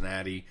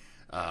Cincinnati.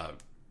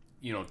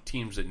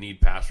 Teams that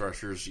need pass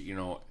rushers,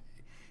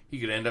 he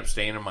could end up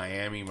staying in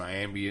Miami.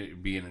 Miami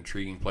be an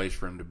intriguing place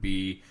for him to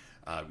be.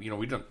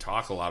 We don't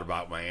talk a lot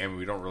about Miami.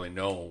 We don't really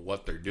know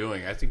what they're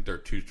doing. I think they're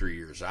 2-3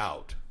 years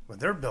out. But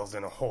they're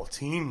building a whole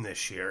team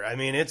this year. I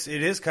mean, it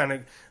is kind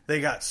of,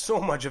 they got so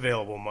much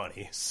available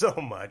money, so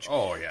much.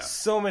 Oh, yeah.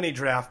 So many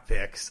draft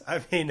picks. I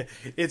mean,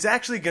 it's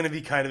actually going to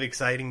be kind of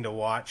exciting to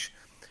watch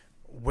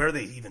where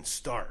they even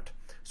start.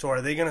 So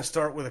are they going to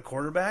start with a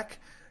quarterback?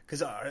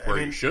 Because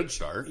you should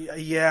start.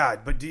 Yeah,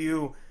 but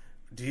do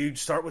you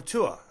start with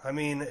Tua? I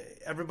mean,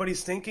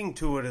 everybody's thinking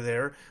Tua to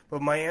there,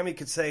 but Miami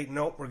could say,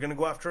 nope, we're going to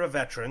go after a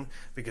veteran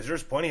because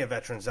there's plenty of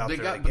veterans out there.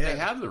 But they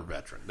have their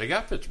veteran. They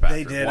got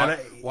Fitzpatrick. They did.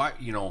 Why?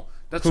 You know,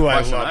 that's who the I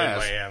question love I in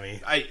ask.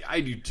 Miami.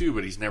 I do too,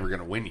 but he's never going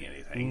to win you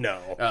anything.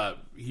 No.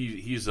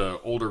 He's an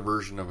older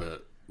version of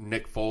a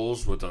Nick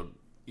Foles with a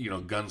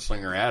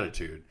gunslinger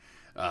attitude.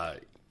 I'm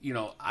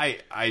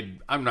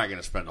not going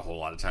to spend a whole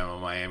lot of time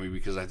on Miami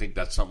because I think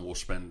that's something we'll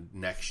spend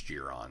next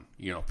year on.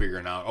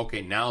 Figuring out,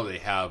 okay, now they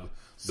have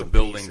the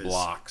building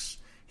blocks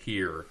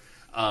here.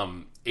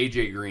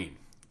 AJ Green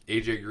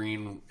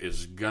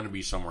is going to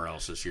be somewhere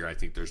else this year. I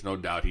think there's no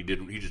doubt he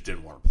just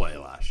didn't want to play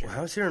last year. Well,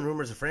 I was hearing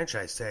rumors of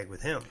franchise tag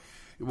with him.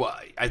 Well,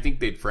 I think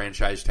they'd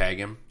franchise tag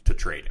him to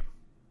trade him.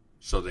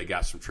 So they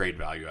got some trade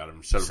value out of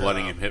him instead of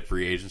letting him hit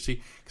free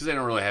agency because they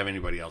don't really have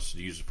anybody else to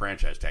use the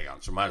franchise tag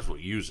on, so might as well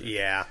use it.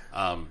 Yeah.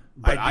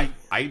 But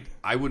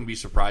I wouldn't be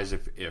surprised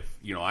if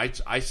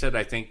I said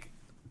I think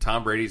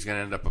Tom Brady's going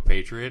to end up a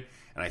Patriot,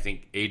 and I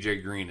think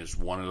AJ Green is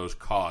one of those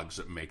cogs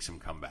that makes him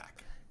come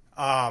back.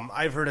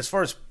 I've heard as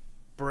far as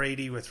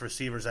Brady with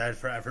receivers, I've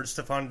heard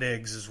Stephon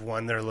Diggs is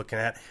one they're looking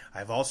at.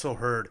 I've also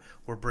heard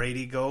where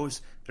Brady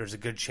goes, there's a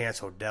good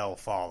chance Odell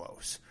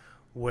follows.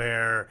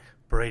 Where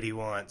Brady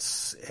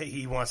wants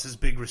his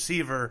big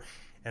receiver,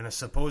 and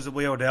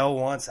supposedly Odell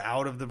wants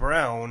out of the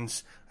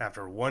Browns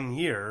after 1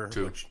 year.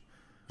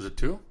 Was it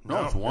 2?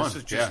 No, it's 1. This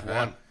is just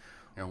one.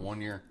 Yeah,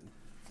 1 year.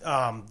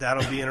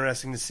 That'll be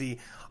interesting to see.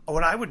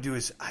 What I would do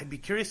is I'd be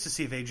curious to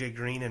see if AJ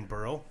Green and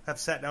Burrow have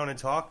sat down and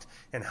talked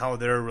and how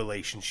their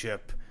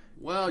relationship.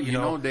 Well, you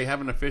know they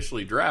haven't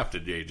officially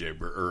drafted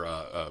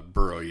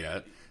Burrow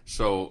yet,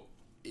 so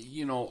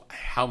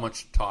how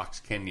much talks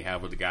can you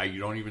have with a guy you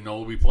don't even know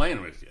will be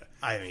playing with you?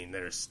 I mean,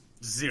 there's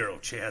zero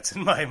chance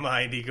in my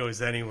mind he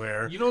goes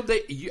anywhere.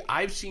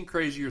 I've seen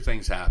crazier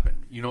things happen.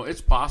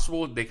 It's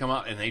possible they come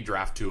out and they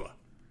draft Tua.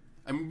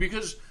 I mean,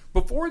 because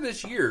before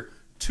this year,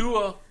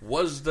 Tua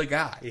was the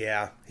guy.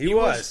 Yeah, he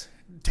was.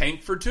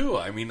 Tank for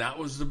Tua. I mean, that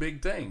was the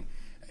big thing.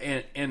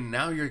 And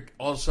now you're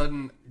all of a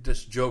sudden,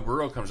 this Joe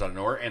Burrow comes out of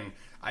nowhere, and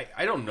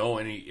I don't know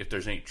if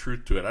there's any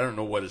truth to it. I don't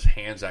know what his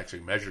hands actually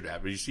measured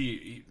at, but you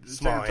see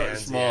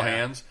small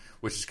hands,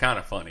 which is kind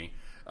of funny.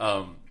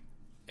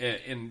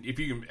 And if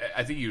you can,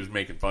 I think he was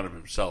making fun of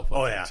himself.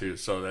 Too.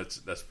 So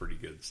that's pretty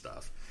good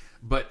stuff.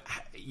 But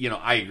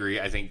I agree.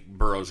 I think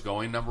Burrow's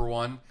going number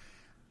 1.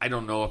 I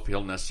don't know if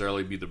he'll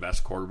necessarily be the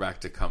best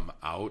quarterback to come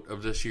out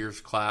of this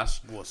year's class.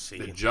 We'll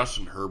see.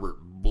 Justin Herbert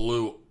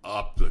blew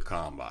up the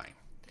combine.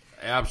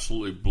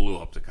 Absolutely blew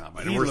up the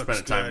combine. And we're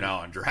spending time now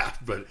on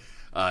draft, but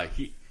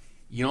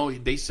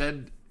they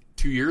said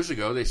 2 years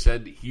ago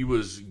he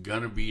was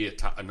going to be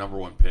a number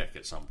 1 pick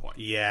at some point.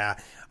 Yeah.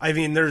 I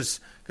mean,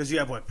 because you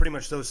have pretty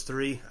much those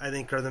 3, I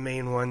think, are the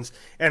main ones.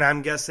 And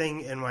I'm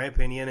guessing, in my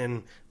opinion,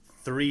 in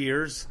 3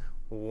 years,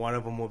 one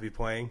of them will be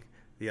playing.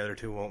 The other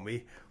 2 won't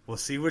be. We'll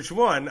see which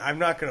one. I'm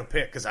not going to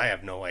pick because I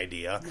have no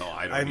idea. No,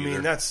 I don't I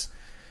mean, that's,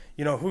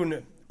 who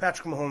knew?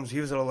 Patrick Mahomes, he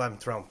was an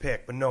 11th round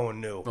pick, but no one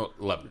knew. No,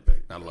 11th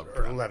pick, not 11th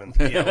round.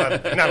 11th, yeah,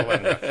 11th, not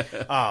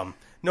 11th.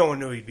 No one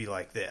knew he'd be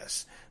like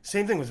this.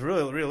 Same thing with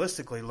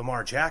realistically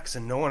Lamar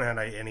Jackson. No one had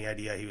any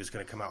idea he was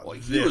going to come out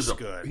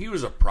good. He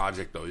was a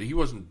project though. He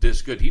wasn't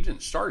this good. He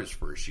didn't start his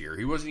first year.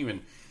 He wasn't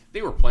even.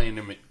 They were playing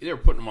him. They were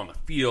putting him on the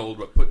field,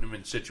 but putting him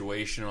in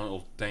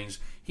situational things.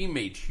 He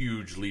made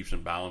huge leaps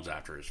and bounds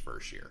after his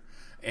first year.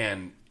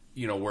 And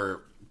where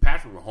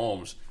Patrick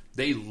Mahomes,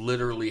 they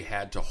literally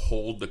had to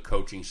hold the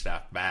coaching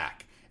staff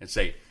back and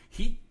say,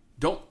 he's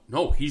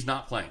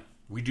not playing.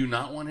 We do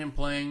not want him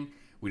playing.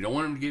 We don't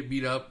want him to get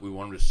beat up. We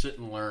want him to sit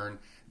and learn.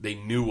 They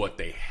knew what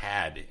they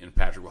had in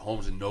Patrick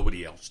Mahomes, and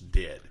nobody else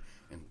did.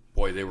 And,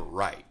 boy, they were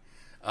right.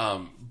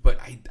 But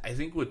I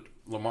think with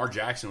Lamar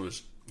Jackson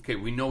was, okay,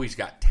 we know he's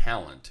got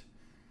talent.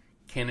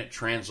 Can it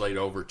translate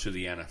over to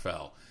the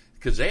NFL?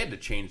 Because they had to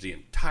change the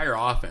entire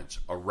offense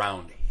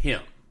around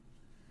him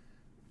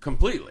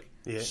completely.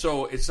 Yeah.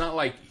 So it's not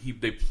like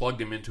they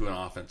plugged him into an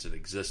offense that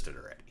existed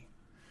already.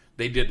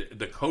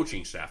 The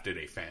coaching staff did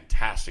a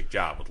fantastic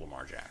job with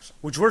Lamar Jackson.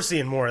 Which we're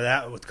seeing more of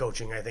that with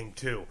coaching, I think,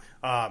 too.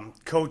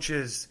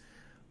 Coaches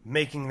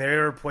making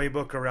their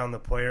playbook around the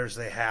players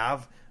they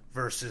have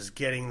versus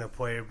getting the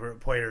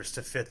players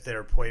to fit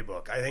their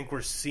playbook. I think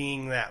we're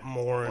seeing that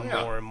more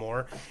and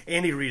more.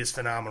 Andy Reid is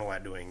phenomenal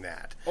at doing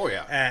that. Oh,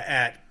 yeah.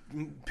 At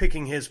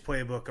picking his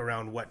playbook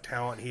around what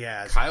talent he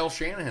has. Kyle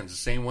Shanahan's the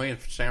same way in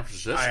San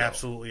Francisco. I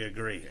absolutely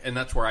agree. And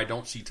that's where I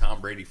don't see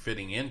Tom Brady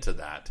fitting into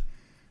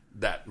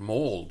that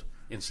mold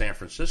in San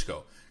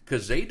Francisco,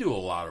 because they do a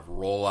lot of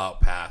rollout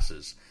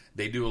passes.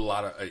 They do a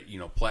lot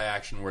of play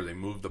action where they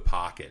move the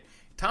pocket.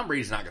 Tom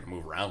Brady's not going to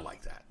move around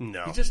like that.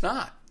 No, he's just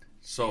not.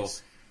 So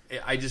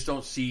I just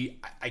don't see.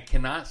 I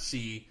cannot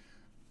see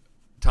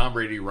Tom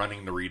Brady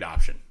running the read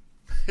option.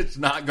 It's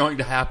not going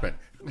to happen.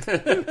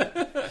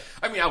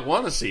 I mean, I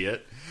want to see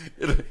it.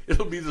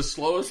 It'll be the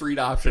slowest read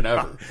option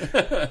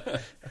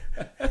ever.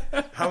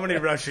 How many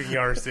rushing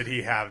yards did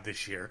he have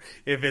this year?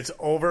 If it's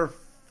over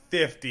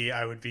 50,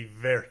 I would be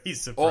very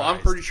surprised. Oh, I'm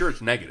pretty sure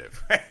it's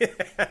negative. I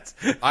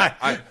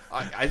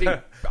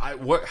think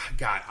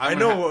I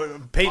know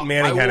Peyton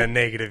Manning had a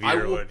negative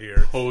year one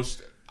year.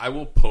 I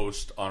will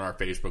post on our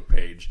Facebook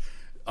page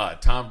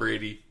Tom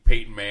Brady,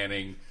 Peyton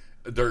Manning,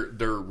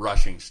 their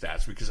rushing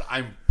stats, because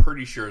I'm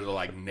pretty sure they're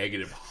like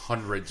negative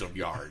hundreds of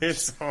yards.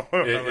 It's so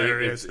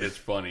hilarious. It's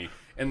funny,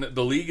 and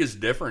the league is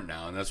different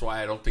now, and that's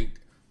why I don't think.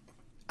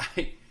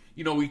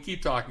 We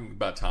keep talking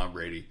about Tom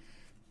Brady.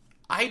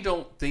 I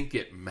don't think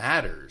it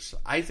matters.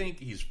 I think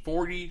he's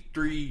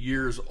 43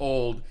 years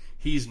old.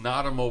 He's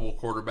not a mobile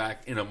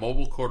quarterback in a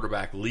mobile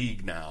quarterback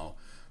league now.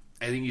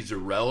 I think he's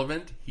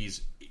irrelevant.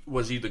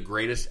 Was he the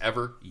greatest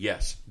ever?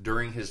 Yes,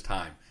 during his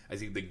time. I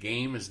think the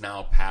game has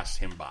now passed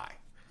him by.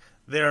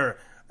 The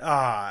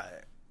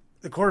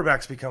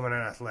quarterback's becoming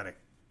an athletic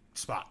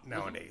spot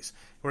nowadays,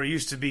 where it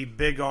used to be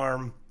big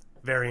arm,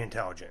 very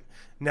intelligent.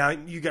 Now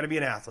you got to be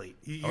an athlete.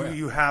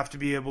 You have to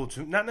be able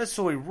to not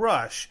necessarily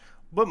rush,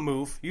 but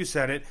move. You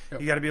said it.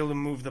 Yep. You got to be able to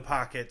move the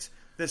pockets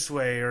this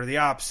way or the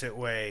opposite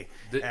way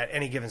at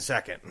any given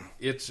second.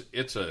 It's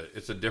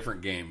a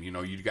different game.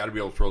 You got to be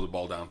able to throw the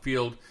ball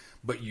downfield,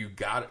 but you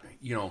got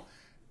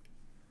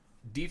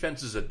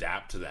defenses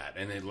adapt to that,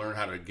 and they learn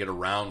how to get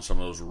around some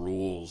of those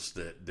rules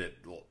that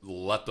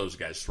let those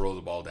guys throw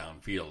the ball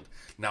downfield.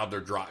 Now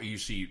you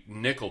see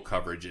nickel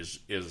coverage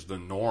is the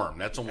norm.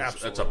 That's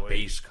a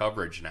base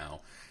coverage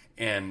now.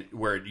 And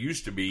where it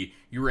used to be,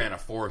 you ran a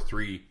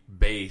 4-3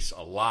 base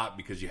a lot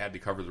because you had to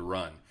cover the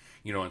run.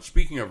 And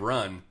speaking of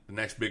run, the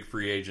next big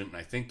free agent, and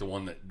I think the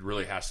one that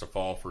really has to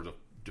fall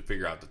to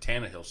figure out the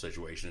Tannehill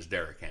situation, is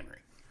Derrick Henry.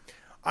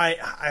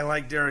 I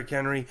like Derrick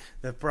Henry.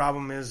 The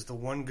problem is the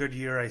one good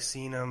year I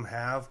seen him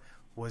have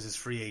was his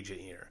free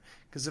agent year.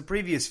 Because the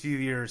previous few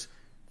years,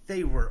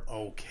 they were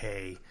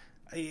okay.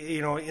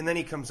 And then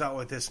he comes out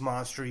with this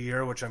monster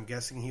year, which I'm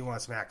guessing he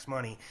wants max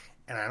money,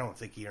 and I don't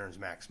think he earns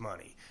max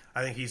money.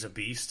 I think he's a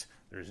beast.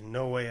 There's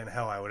no way in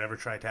hell I would ever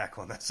try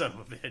tackling that son of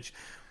a bitch.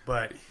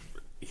 But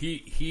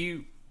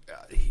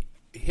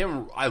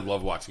I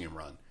love watching him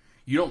run.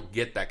 You don't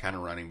get that kind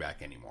of running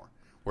back anymore,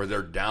 where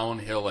they're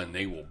downhill and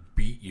they will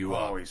beat you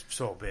up. Oh, he's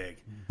so big.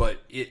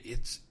 But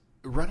it's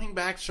running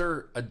backs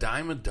are a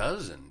dime a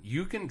dozen.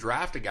 You can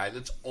draft a guy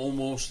that's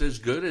almost as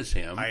good as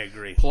him. I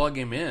agree. Plug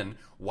him in.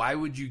 Why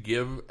would you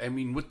give? I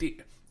mean,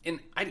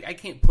 I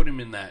can't put him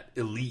in that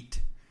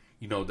elite.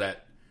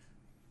 That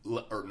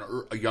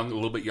or a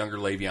little bit younger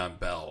Le'Veon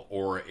Bell,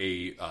 or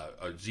a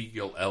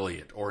Ezekiel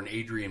Elliott, or an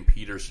Adrian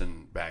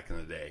Peterson back in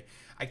the day.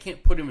 I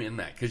can't put him in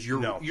that because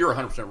you're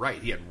 100% right.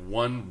 He had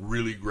one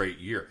really great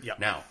year. Yep.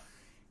 Now,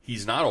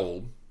 he's not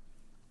old.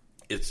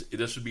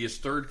 This would be his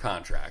third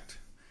contract.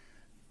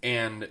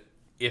 And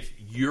if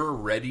you're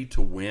ready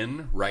to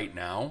win right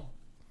now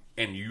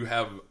and you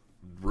have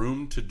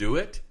room to do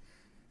it,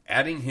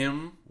 adding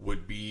him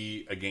would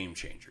be a game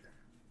changer,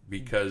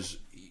 because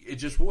it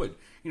just would.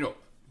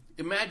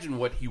 Imagine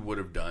what he would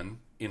have done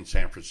in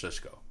San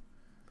Francisco.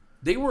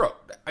 They were,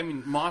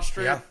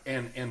 Mostert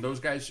and those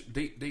guys,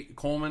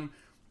 Coleman,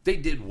 they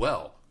did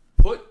well.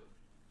 Put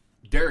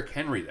Derrick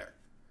Henry there.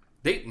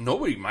 They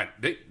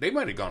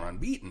might have gone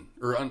unbeaten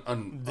or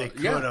they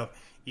could have.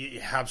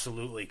 Yeah,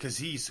 absolutely, because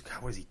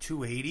was he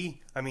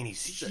 280? I mean,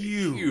 he's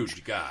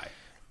huge guy.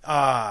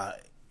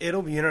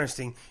 It'll be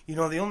interesting.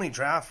 The only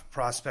draft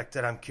prospect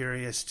that I'm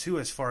curious too,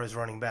 as far as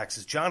running backs,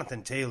 is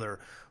Jonathan Taylor,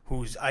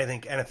 who's I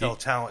think NFL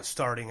talent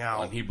starting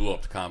out. And he blew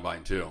up the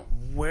combine too.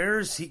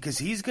 Where's he? Because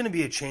he's going to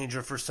be a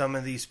changer for some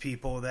of these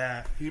people.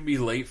 That he'd be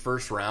late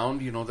first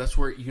round. That's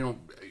where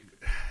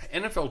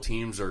NFL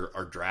teams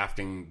are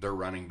drafting their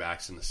running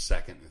backs in the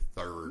second and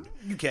third.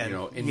 You can,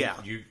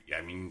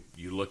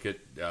 you look at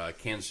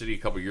Kansas City a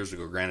couple years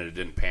ago. Granted, it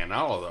didn't pan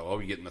out. Although,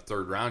 you get in the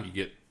third round, you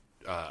get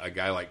a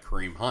guy like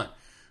Kareem Hunt,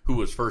 who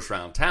was first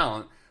round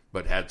talent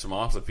but had some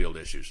off the field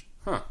issues.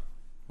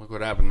 Look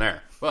what happened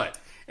there. But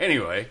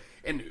anyway,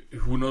 and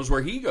who knows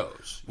where he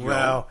goes?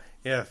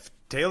 If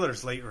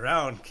Taylor's late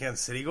round, can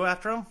City go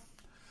after him?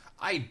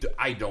 I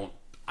don't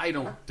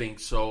think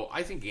so.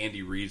 I think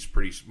Andy Reid's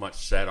pretty much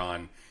set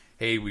on,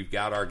 hey, we've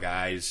got our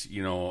guys.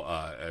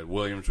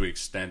 Williams we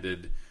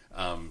extended.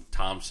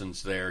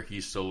 Thompson's there.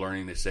 He's still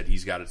learning. They said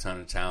he's got a ton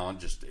of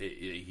talent. Just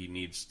he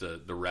needs the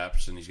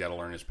reps, and he's got to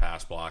learn his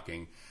pass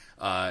blocking.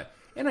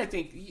 And I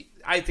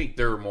think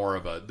they're more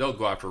of they'll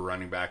go after a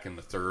running back in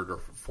the third or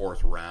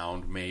fourth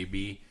round,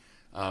 maybe.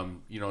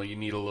 You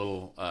need a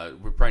little.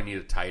 We probably need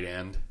a tight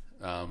end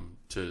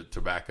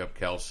to back up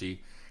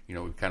Kelsey.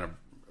 We've kind of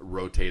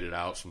rotated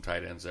out some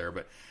tight ends there,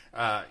 but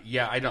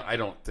I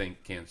don't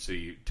think Kansas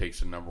City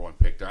takes the number one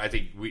pick there. I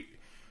think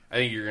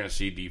you're going to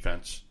see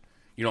defense.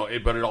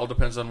 But it all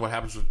depends on what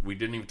happens. We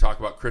didn't even talk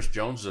about Chris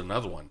Jones is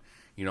another one.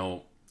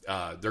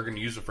 They're going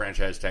to use the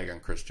franchise tag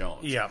on Chris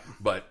Jones. Yeah.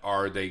 But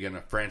are they going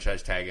to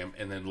franchise tag him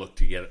and then look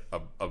to get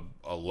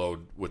a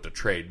load with the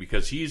trade?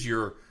 Because he's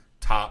your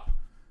top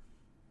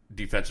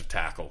defensive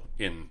tackle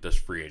in this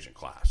free agent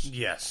class.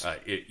 Yes.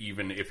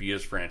 Even if he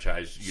is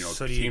franchised,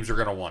 So teams are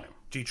going to want him.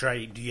 Do you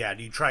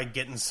try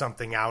getting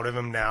something out of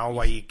him now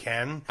while you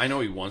can? I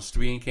know he wants to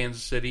be in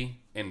Kansas City,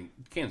 and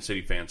Kansas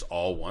City fans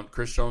all want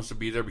Chris Jones to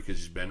be there because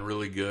he's been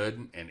really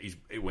good, and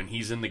when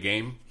he's in the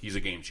game, he's a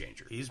game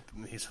changer. He's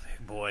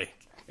boy.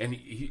 And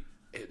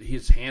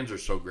his hands are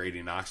so great.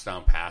 He knocks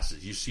down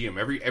passes. You see him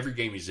every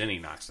game he's in. He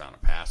knocks down a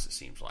pass. It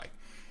seems like,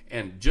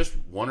 and just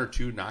one or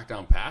two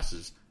knockdown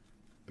passes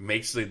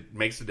makes the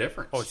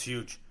difference. Oh, it's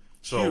huge.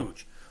 So,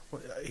 huge.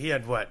 He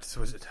had what?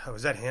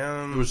 Was that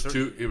him? It was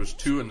two. It was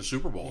two in the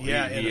Super Bowl.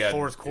 Yeah, in the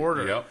fourth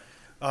quarter. Yep.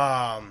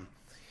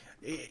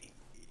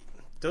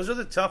 Those are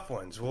the tough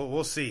ones.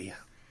 We'll see.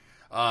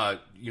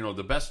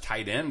 The best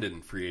tight end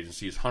in free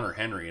agency is Hunter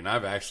Henry, and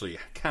I've actually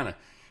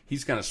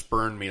he's kind of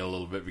spurned me a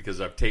little bit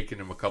because I've taken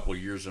him a couple of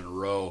years in a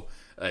row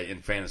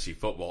in fantasy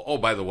football. Oh,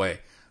 by the way,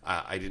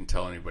 I didn't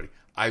tell anybody.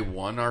 I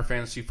won our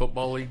fantasy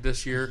football league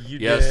this year. You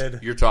yes,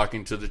 did. You're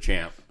talking to the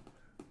champ.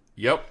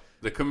 Yep,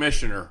 the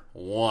commissioner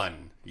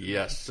won.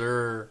 Yes,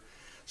 sir.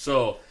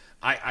 So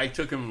I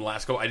took him the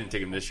last couple. I didn't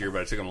take him this year,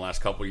 but I took him the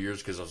last couple of years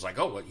because I was like,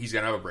 oh, he's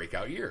gonna have a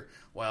breakout year.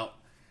 Well,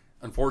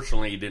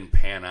 unfortunately, he didn't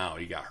pan out.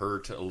 He got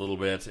hurt a little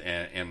bit,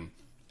 and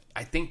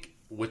I think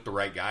with the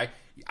right guy,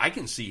 I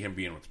can see him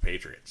being with the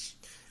Patriots.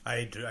 I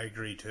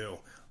agree too.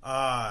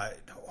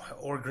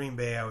 Or Green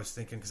Bay, I was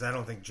thinking, because I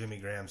don't think Jimmy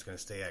Graham's going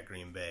to stay at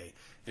Green Bay.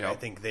 Yep. I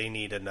think they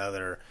need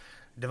another.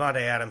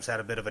 Devontae Adams had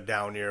a bit of a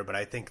down year, but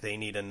I think they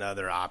need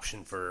another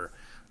option for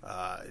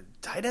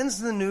tight end's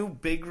the new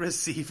big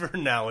receiver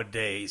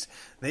nowadays.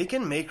 They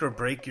can make or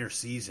break your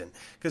season.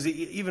 Because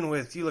even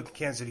with, you look at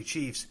Kansas City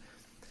Chiefs,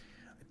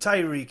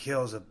 Tyreek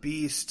Hill's a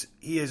beast.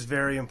 He is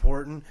very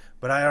important,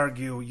 but I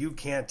argue you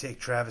can't take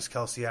Travis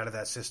Kelce out of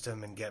that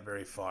system and get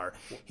very far.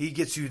 He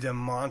gets you the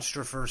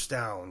monster first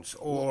downs,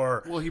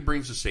 or he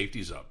brings the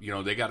safeties up.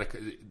 They got to,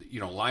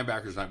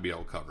 linebackers not be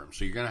able to cover him,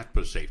 so you're going to have to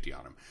put a safety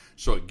on him.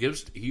 So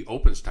he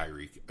opens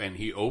Tyreek and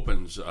he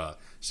opens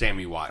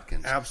Sammy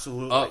Watkins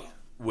absolutely up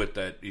with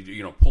that,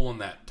 pulling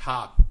that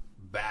top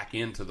back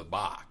into the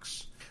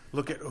box.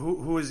 Look at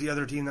who is the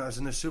other team that was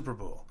in the Super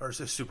Bowl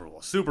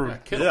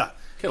Kittle.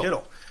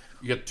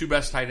 You got two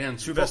best tight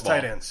ends. Best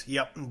tight ends.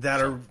 Yep,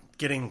 that are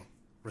getting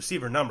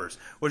receiver numbers,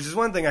 which is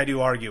one thing I do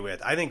argue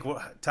with. I think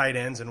tight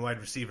ends and wide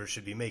receivers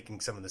should be making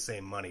some of the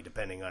same money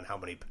depending on how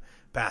many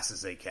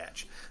passes they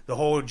catch. The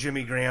whole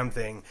Jimmy Graham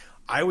thing,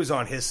 I was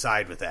on his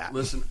side with that.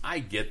 Listen, I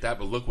get that,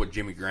 but look what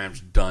Jimmy Graham's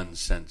done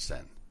since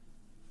then.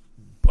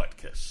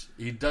 Butkus.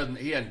 He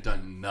hadn't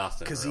done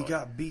nothing because really. He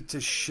got beat to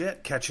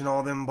shit catching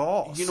all them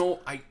balls.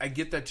 I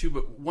get that too,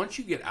 but once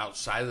you get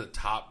outside of the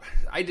top,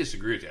 I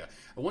disagree with you.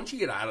 Once you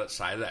get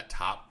outside of that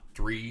top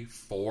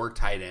 3-4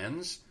 tight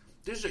ends,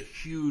 there's a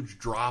huge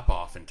drop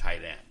off in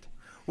tight end.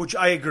 Which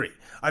I agree.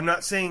 I'm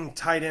not saying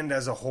tight end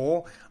as a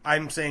whole.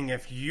 I'm saying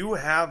if you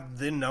have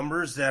the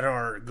numbers that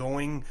are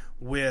going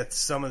with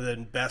some of the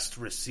best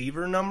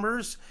receiver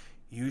numbers,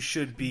 you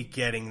should be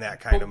getting that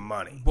kind of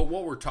money. But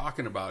what we're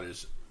talking about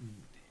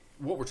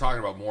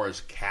more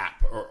is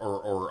cap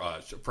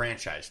or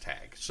franchise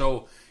tag.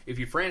 So if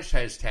you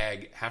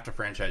have to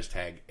franchise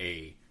tag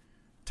a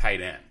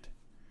tight end,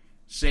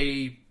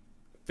 say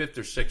 5th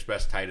or 6th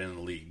best tight end in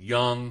the league,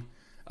 young,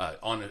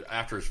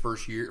 after his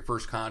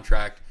first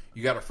contract,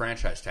 you got to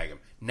franchise tag him.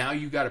 Now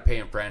you got to pay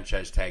him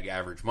franchise tag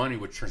average money,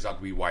 which turns out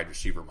to be wide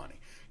receiver money.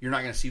 You're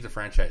not going to see the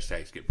franchise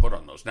tags get put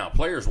on those. Now,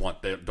 players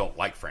don't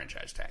like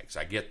franchise tags.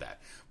 I get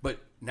that. But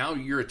now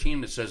you're a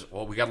team that says,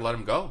 well, we got to let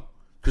him go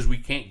because we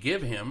can't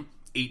give him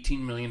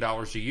 $18 million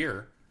a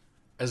year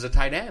as a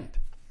tight end.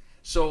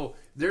 So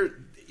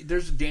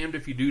there's a damned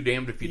if you do,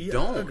 damned if you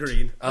don't.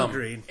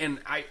 Agreed. And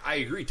I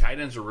agree. Tight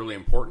ends are really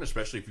important,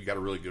 especially if you got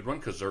a really good one,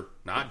 because they're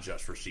not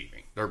just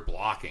receiving; they're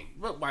blocking.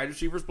 But wide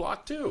receivers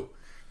block too.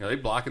 They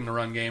block in the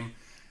run game.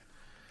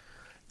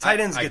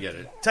 Tight ends I get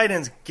it. Tight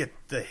ends get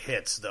the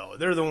hits, though.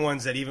 They're the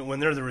ones that, even when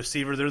they're the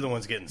receiver, they're the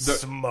ones getting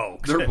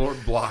smoked. They're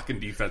blocking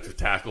defensive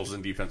tackles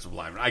and defensive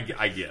linemen. I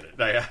get it.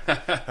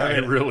 I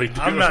really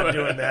do. I'm not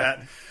doing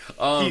that.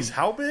 He's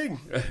how big?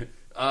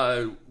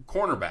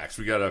 Cornerbacks.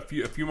 We got a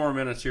few more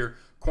minutes here.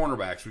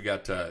 Cornerbacks. We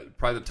got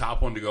probably the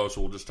top one to go,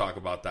 so we'll just talk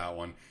about that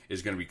one,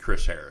 is going to be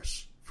Chris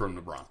Harris from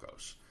the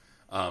Broncos.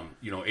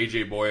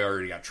 A.J. Boye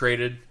already got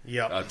traded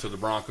to the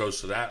Broncos,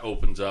 so that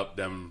opens up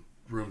them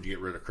room to get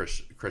rid of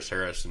Chris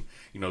Harris. And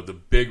the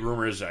big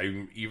rumor is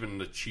even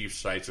the Chiefs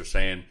sites are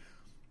saying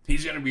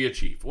he's going to be a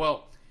Chief.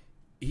 Well,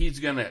 he's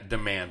going to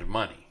demand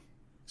money.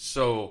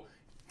 So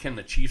can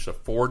the Chiefs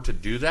afford to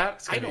do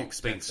that? I don't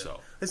think so.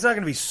 It's not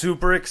going to be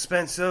super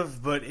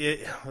expensive, but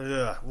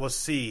we'll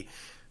see.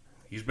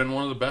 He's been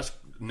one of the best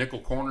nickel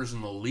corners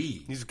in the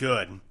league. He's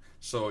good.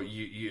 So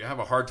you have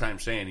a hard time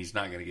saying he's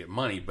not going to get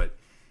money, but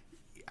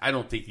I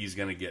don't think he's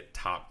going to get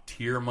top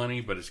tier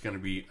money, but it's going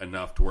to be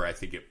enough to where I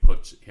think it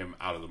puts him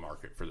out of the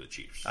market for the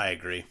Chiefs. I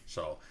agree.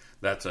 So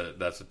that's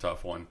a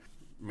tough one.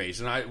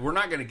 Mason, we're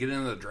not going to get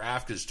into the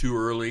draft. It's too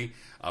early.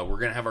 We're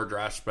going to have our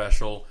draft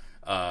special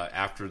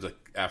after the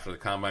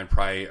combine,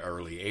 probably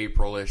early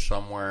April-ish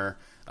somewhere,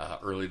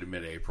 early to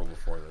mid-April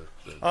before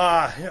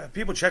the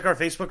people check our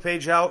Facebook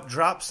page out.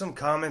 Drop some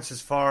comments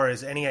as far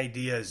as any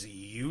ideas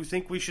you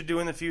think we should do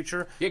in the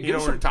future. Yeah, give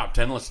us some top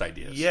 10 list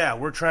ideas. Yeah,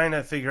 we're trying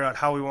to figure out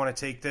how we want to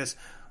take this.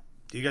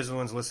 You guys are the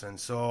ones listening,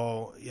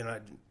 so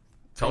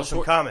tell us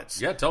some comments.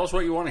 Yeah, tell us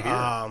what you want to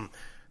hear.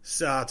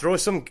 Throw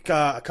us some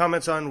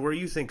comments on where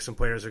you think some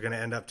players are going to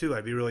end up too.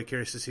 I'd be really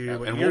curious to see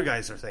what your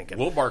guys are thinking.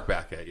 We'll bark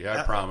back at you,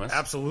 I promise.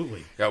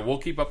 Absolutely. Yeah, we'll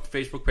keep up the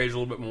Facebook page a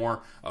little bit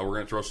more. We're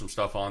going to throw some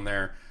stuff on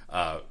there.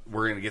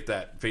 We're going to get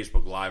that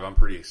Facebook Live. I'm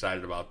pretty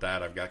excited about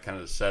that. I've got kind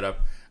of the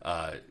setup.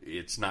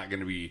 It's not going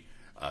to be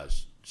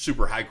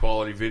super high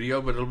quality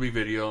video, but it'll be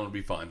video and it'll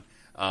be fun.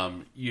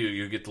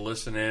 You get to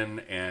listen in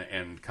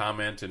and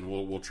comment, and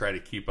we'll try to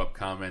keep up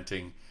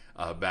commenting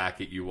back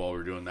at you while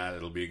we're doing that.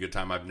 It'll be a good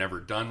time. I've never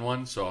done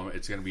one, so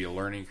it's going to be a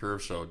learning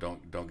curve, so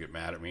don't get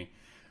mad at me.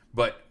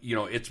 But,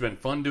 it's been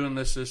fun doing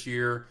this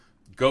year.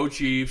 Go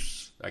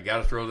Chiefs. I got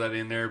to throw that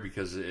in there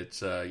because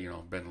it's,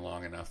 been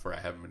long enough where I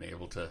haven't been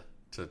able to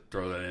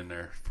throw that in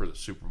there for the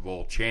Super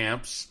Bowl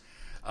champs.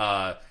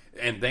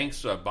 And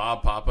thanks to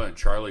Bob Papa and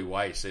Charlie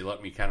Weiss. They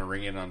let me kind of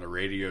ring in on the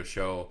radio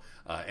show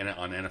and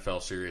on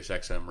NFL Sirius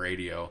XM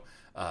radio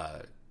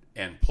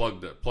and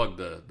plug the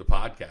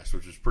podcast,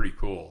 which is pretty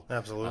cool.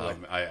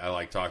 Absolutely. I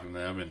like talking to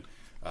them, and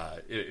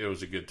it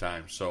was a good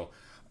time. So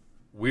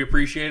we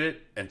appreciate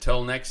it.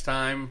 Until next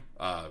time,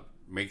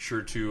 make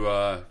sure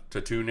to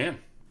tune in.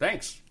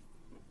 Thanks.